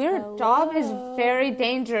 our job is very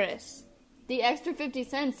dangerous. The extra 50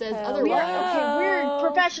 cents says Okay, otherwise. we're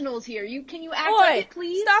professionals here. Can you act like it,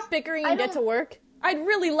 please? Stop bickering and get to work. I'd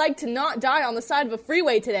really like to not die on the side of a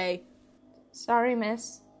freeway today. Sorry,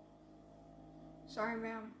 miss. Sorry,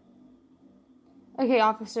 ma'am. Okay,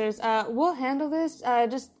 officers, we'll handle this.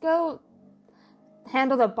 Just go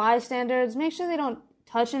handle the bystanders. Make sure they don't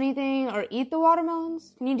touch anything or eat the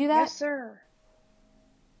watermelons. Can you do that? Yes, sir.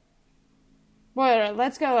 Boy,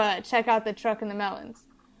 let's go check out the truck and the melons.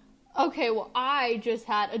 Okay, well, I just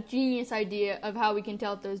had a genius idea of how we can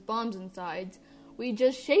tell if there's bombs inside. We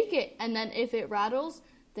just shake it, and then if it rattles,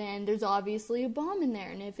 then there's obviously a bomb in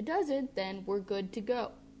there. And if it doesn't, then we're good to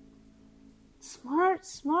go. Smart.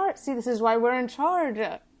 See, this is why we're in charge.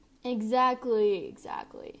 Exactly.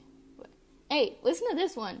 But, hey, listen to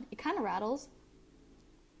this one. It kind of rattles.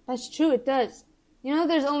 That's true, it does. You know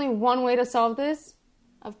there's only one way to solve this?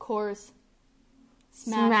 Of course.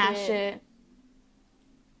 Smash it.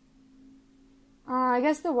 I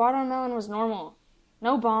guess the watermelon was normal.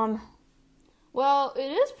 No bomb. Well,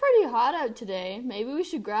 it is pretty hot out today. Maybe we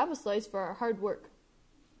should grab a slice for our hard work.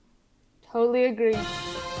 Totally agree.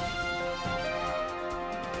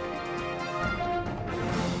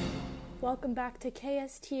 Welcome back to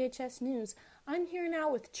KSTHS News. I'm here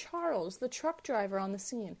now with Charles, the truck driver on the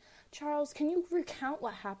scene. Charles, can you recount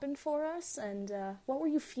what happened for us, and what were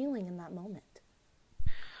you feeling in that moment?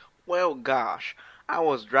 Well, gosh, I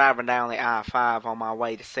was driving down the I-5 on my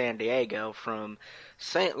way to San Diego from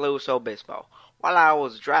St. Luis Obispo. While I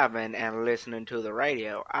was driving and listening to the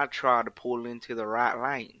radio, I tried to pull into the right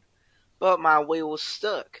lane, but my wheel was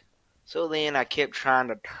stuck. So then I kept trying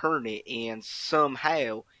to turn it, and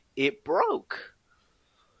somehow it broke.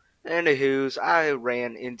 Anywho's, I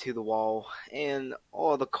ran into the wall, and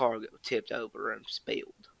all the cargo tipped over and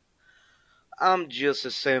spilled. I'm just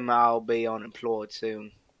assuming I'll be unemployed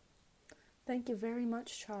soon. Thank you very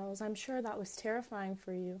much, Charles. I'm sure that was terrifying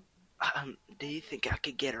for you. Do you think I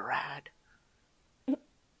could get a ride?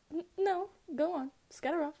 No, go on.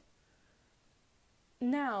 Scatter off.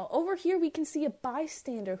 Now, over here we can see a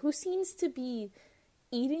bystander who seems to be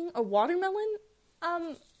eating a watermelon.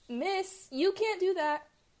 Miss, you can't do that.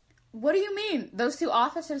 What do you mean? Those two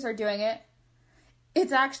officers are doing it.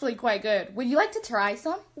 It's actually quite good. Would you like to try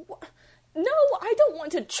some? No, I don't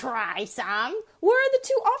want to try some. Where are the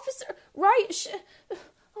two officers? Right?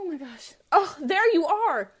 Oh my gosh. Oh, there you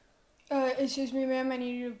are. Excuse me, ma'am. I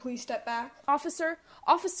need you to please step back. Officer,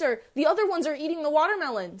 the other ones are eating the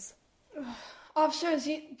watermelons. Officers,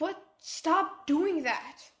 what? Stop doing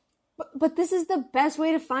that. But this is the best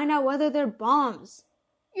way to find out whether they're bombs.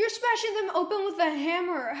 You're smashing them open with a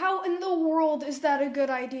hammer. How in the world is that a good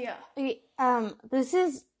idea? Okay, this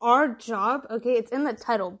is our job, okay? It's in the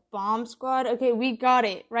title, Bomb Squad. Okay, we got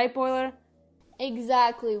it. Right, Boiler?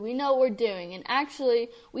 Exactly. We know what we're doing. And actually,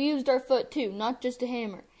 we used our foot too, not just a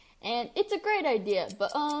hammer. And it's a great idea,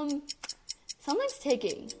 but, something's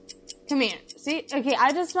ticking. Come here. See? Okay,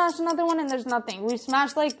 I just smashed another one and there's nothing. We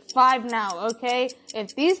smashed like 5 now, okay?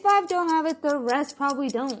 If these 5 don't have it, the rest probably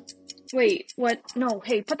don't. Wait, what? No,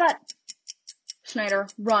 hey, put that... Snyder,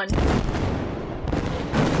 run.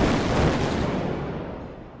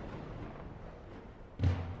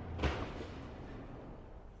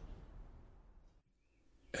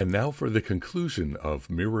 And now for the conclusion of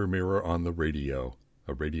Mirror, Mirror on the Radio,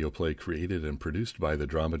 a radio play created and produced by the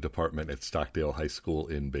drama department at Stockdale High School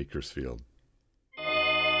in Bakersfield.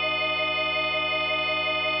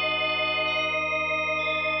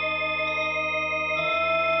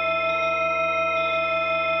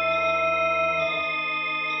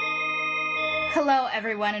 Hello,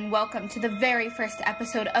 everyone, and welcome to the very first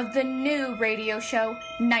episode of the new radio show,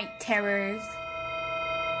 Night Terrors.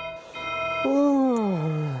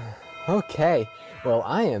 Ooh, okay, well,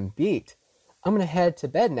 I am beat. I'm gonna head to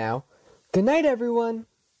bed now. Good night, everyone.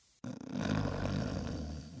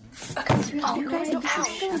 Okay,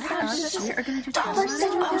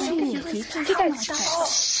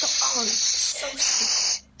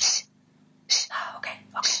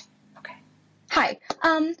 Hi,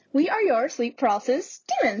 we are your sleep paralysis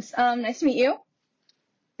demons. Nice to meet you.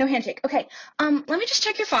 No handshake. Okay, let me just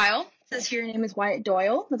check your file. It says here your name is Wyatt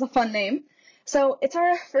Doyle. That's a fun name. So, it's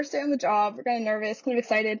our first day on the job. We're kind of nervous, kind of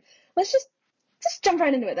excited. Let's just jump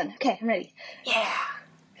right into it then. Okay, I'm ready. Yeah.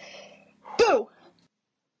 Boo!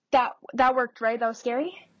 That worked, right? That was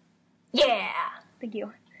scary? Yeah. Thank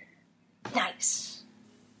you. Nice.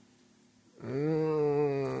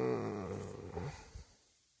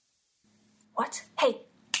 What?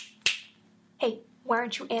 Hey, why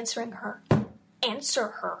aren't you answering her? Answer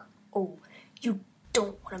her. Oh, you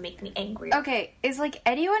don't want to make me angry. Okay, is like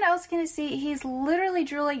anyone else gonna see he's literally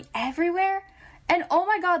drooling everywhere? And oh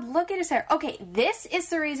my god, look at his hair. Okay, this is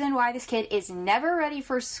the reason why this kid is never ready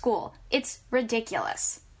for school. It's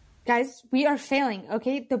ridiculous. Guys, we are failing,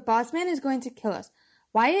 okay? The boss man is going to kill us.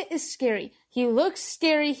 Wyatt is scary. He looks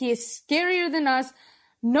scary. He is scarier than us.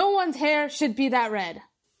 No one's hair should be that red.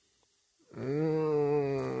 We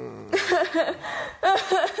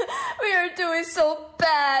are doing so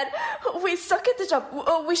bad. We suck at the job.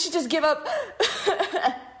 We should just give up.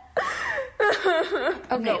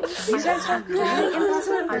 Okay, These guys are really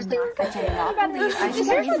impossible. My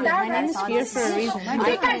name is Fear for a reason.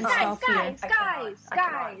 Okay, guys.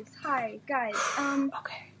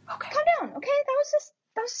 Okay. Calm down, okay? That was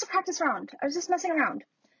just a practice round. I was just messing around.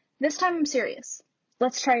 This time I'm serious.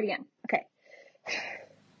 Let's try it again. Okay.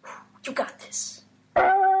 You got this.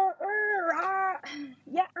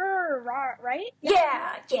 Yeah, right?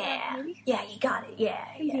 Yeah, Maybe? yeah, you got it. Yeah,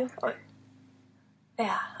 Thank yeah. you.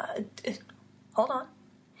 Yeah, hold on.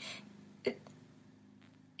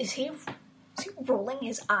 Is he rolling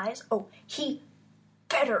his eyes? Oh, he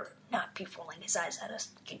better not be rolling his eyes at us.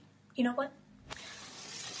 You know what?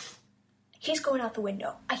 He's going out the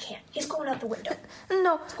window. I can't. He's going out the window.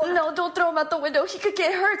 No, don't throw him out the window. He could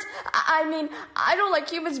get hurt. I mean, I don't like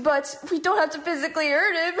humans, but we don't have to physically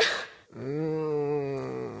hurt him.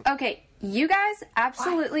 Okay, you guys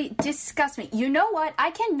absolutely disgust me. You know what? I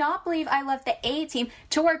cannot believe I left the A team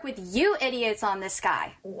to work with you idiots on this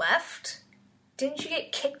guy. Left? Didn't you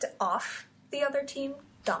get kicked off the other team,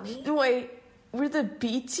 dummy? Wait, we're the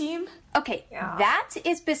B team? Okay, that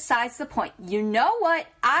is besides the point. You know what?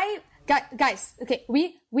 Guys, okay,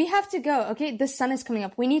 we have to go, okay? The sun is coming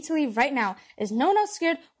up. We need to leave right now. Is no one else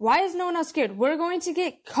scared? Why is no one else scared? We're going to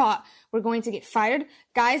get caught. We're going to get fired.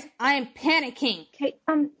 Guys, I am panicking. Okay,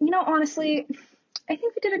 honestly, I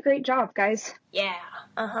think we did a great job, guys. Yeah,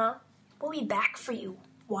 We'll be back for you,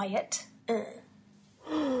 Wyatt.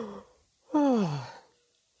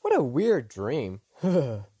 What a weird dream.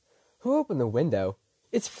 Who opened the window?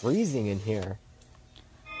 It's freezing in here.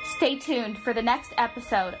 Stay tuned for the next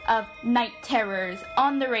episode of Night Terrors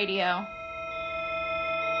on the radio.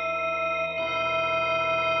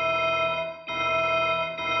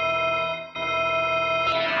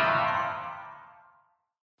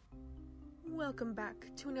 Welcome back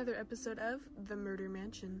to another episode of The Murder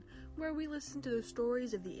Mansion, where we listen to the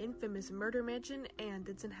stories of the infamous Murder Mansion and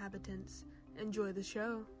its inhabitants. Enjoy the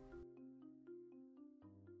show.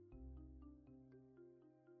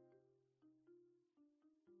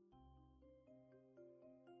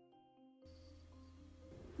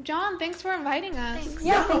 John, thanks for inviting us.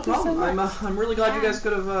 Yeah, no problem. I'm really glad you guys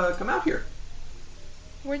could have come out here.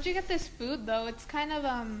 Where'd you get this food, though? It's kind of,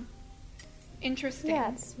 interesting.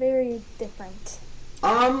 Yeah, it's very different.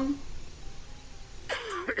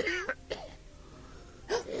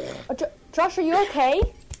 Josh, are you okay?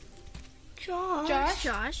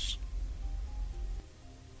 Josh?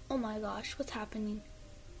 Oh my gosh, what's happening?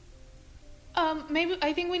 Maybe,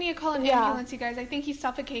 I think we need to call an ambulance, you guys. I think he's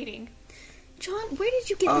suffocating. John, where did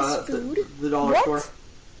you get this food? The dollar store.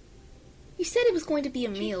 You said it was going to be a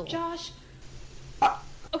meal. Josh.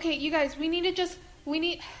 Okay, you guys, we need to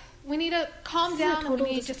calm down and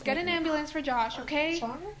we need to just get an ambulance for Josh, okay?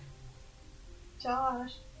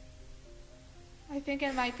 Josh. I think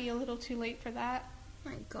it might be a little too late for that.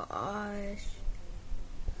 My gosh.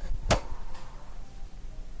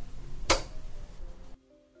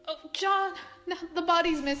 Oh, John, no, the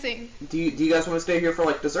body's missing. Do you guys want to stay here for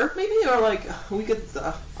like dessert maybe, or like we could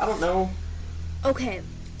I don't know. Okay,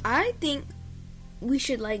 I think we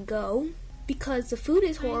should like go because the food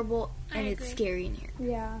is horrible and it's scary in here.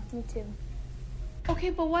 Yeah, me too. Okay,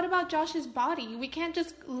 but what about Josh's body? We can't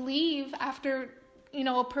just leave after,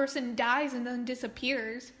 a person dies and then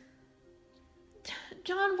disappears.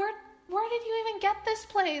 John, where did you even get this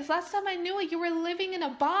place? Last time I knew it, you were living in a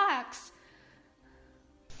box.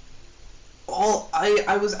 Well,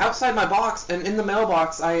 I was outside my box, and in the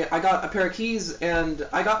mailbox, I got a pair of keys, and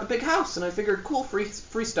I got a big house, and I figured, cool, free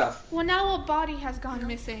stuff. Well, now a body has gone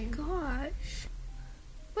missing. Gosh.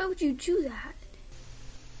 Why would you do that?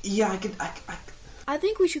 Yeah, I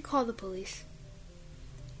think we should call the police.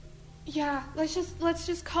 Yeah, let's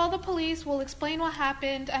just call the police. We'll explain what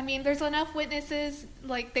happened. I mean, there's enough witnesses,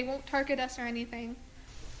 like, they won't target us or anything.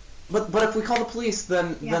 But if we call the police,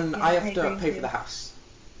 then I have to pay for the house.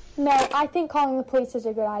 No, I think calling the police is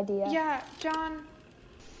a good idea. Yeah, John.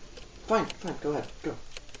 Fine, go ahead, go.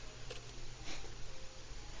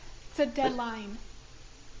 It's a deadline.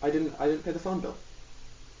 I didn't pay the phone bill.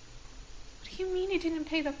 What do you mean you didn't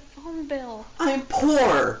pay the phone bill? I'm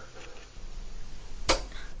poor!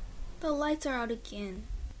 The lights are out again.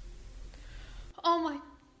 Oh my...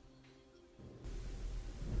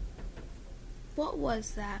 What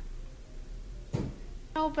was that?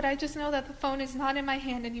 No, but I just know that the phone is not in my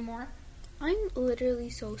hand anymore. I'm literally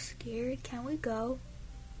so scared. Can we go?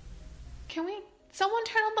 Can we... Someone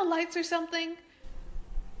turn on the lights or something?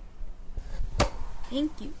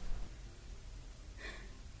 Thank you.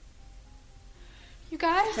 You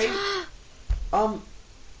guys? Hey, why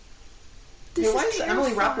is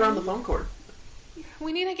Emily wrapped around the phone cord?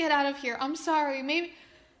 We need to get out of here. I'm sorry. Maybe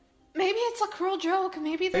it's a cruel joke.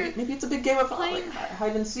 Maybe it's a big game of like,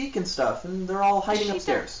 hide and seek and stuff, and they're all hiding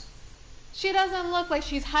upstairs. She doesn't look like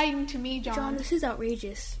she's hiding to me, John. John, this is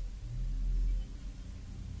outrageous.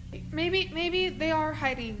 Maybe they are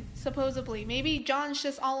hiding, supposedly. Maybe John's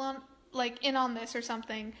just all on, in on this or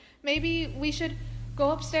something. Maybe we should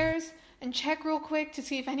go upstairs and check real quick to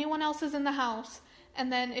see if anyone else is in the house.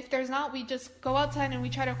 And then if there's not, we just go outside and we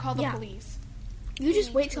try to call the police. You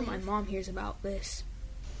just wait till my mom hears about this.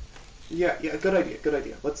 Yeah, good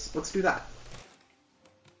idea. Let's do that.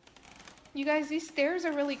 You guys, these stairs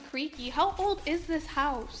are really creaky. How old is this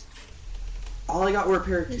house? All I got were a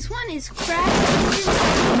pair of keys. This one is cracked.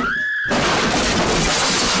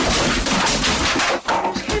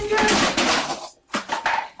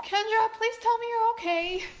 Kendra, please tell me you're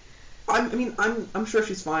okay. I'm sure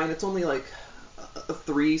she's fine. It's only like a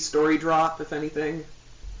 3-story drop, if anything.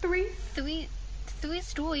 Three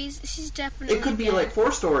stories? She's definitely It could be dead. like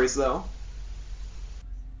 4 stories, though.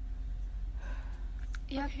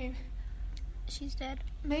 Yeah. Okay. She's dead.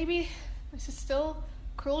 Maybe this is still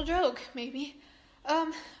a cruel joke, maybe.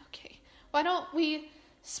 Okay. Why don't we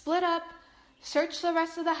split up, search the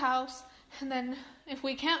rest of the house, and then if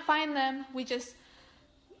we can't find them, we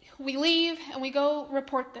leave and we go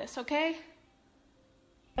report this, okay?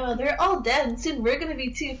 Oh, they're all dead, and soon we're gonna be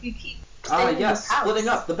too if you keep staying in Yes, this house. splitting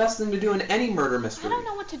up. The best thing to do in any murder mystery. I don't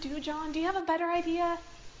know what to do, John. Do you have a better idea?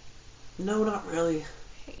 No, not really.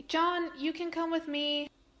 Okay, John, you can come with me.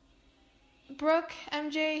 Brooke,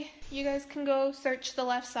 MJ, you guys can go search the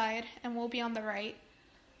left side, and we'll be on the right.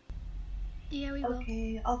 Yeah, we will.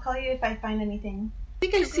 Okay, I'll call you if I find anything. I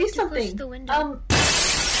think I see something.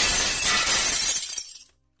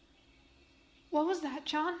 What was that,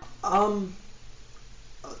 John?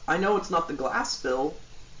 I know it's not the glass spill.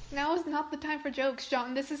 Now is not the time for jokes,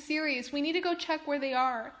 John. This is serious. We need to go check where they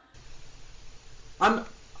are. I'm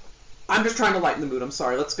just trying to lighten the mood. I'm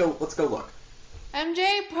sorry. Let's go look.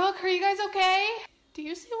 MJ, Brooke, are you guys okay? Do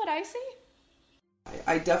you see what I see?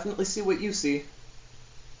 I definitely see what you see.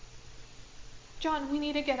 John, we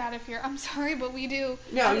need to get out of here. I'm sorry, but we do.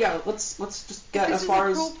 Yeah. Let's just get as far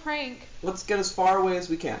as. This is a cruel prank. Let's get as far away as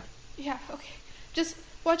we can. Yeah. Okay. Just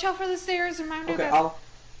watch out for the stairs. Reminder Okay, that. I'll.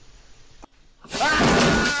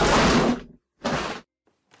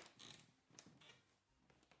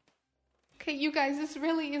 Okay, you guys, this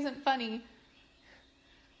really isn't funny.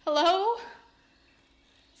 Hello?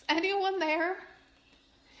 Is anyone there?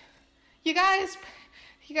 You guys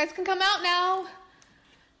can come out now.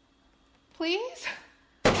 Please?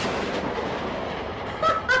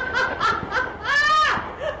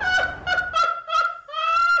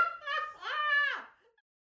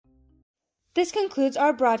 This concludes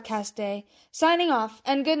our broadcast day. Signing off,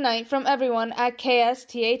 and good night from everyone at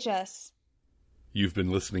KSTHS. You've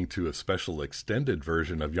been listening to a special extended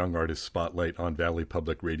version of Young Artist Spotlight on Valley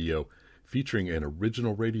Public Radio, featuring an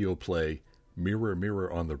original radio play, Mirror,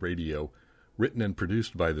 Mirror on the Radio, written and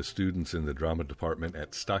produced by the students in the drama department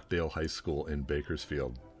at Stockdale High School in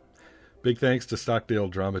Bakersfield. Big thanks to Stockdale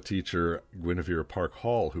drama teacher Guinevere Park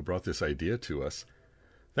Hall, who brought this idea to us.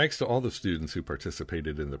 Thanks to all the students who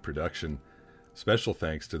participated in the production. Special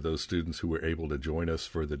thanks to those students who were able to join us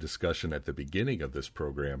for the discussion at the beginning of this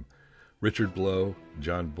program: Richard Blow,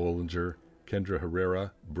 John Bollinger, Kendra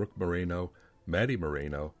Herrera, Brooke Moreno, Maddie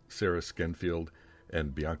Moreno, Sarah Skenfield,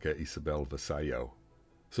 and Bianca Isabel Vasallo.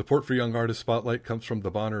 Support for Young Artist Spotlight comes from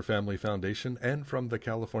the Bonner Family Foundation and from the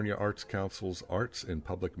California Arts Council's Arts in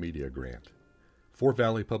Public Media Grant. For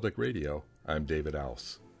Valley Public Radio, I'm David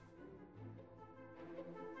Ouse.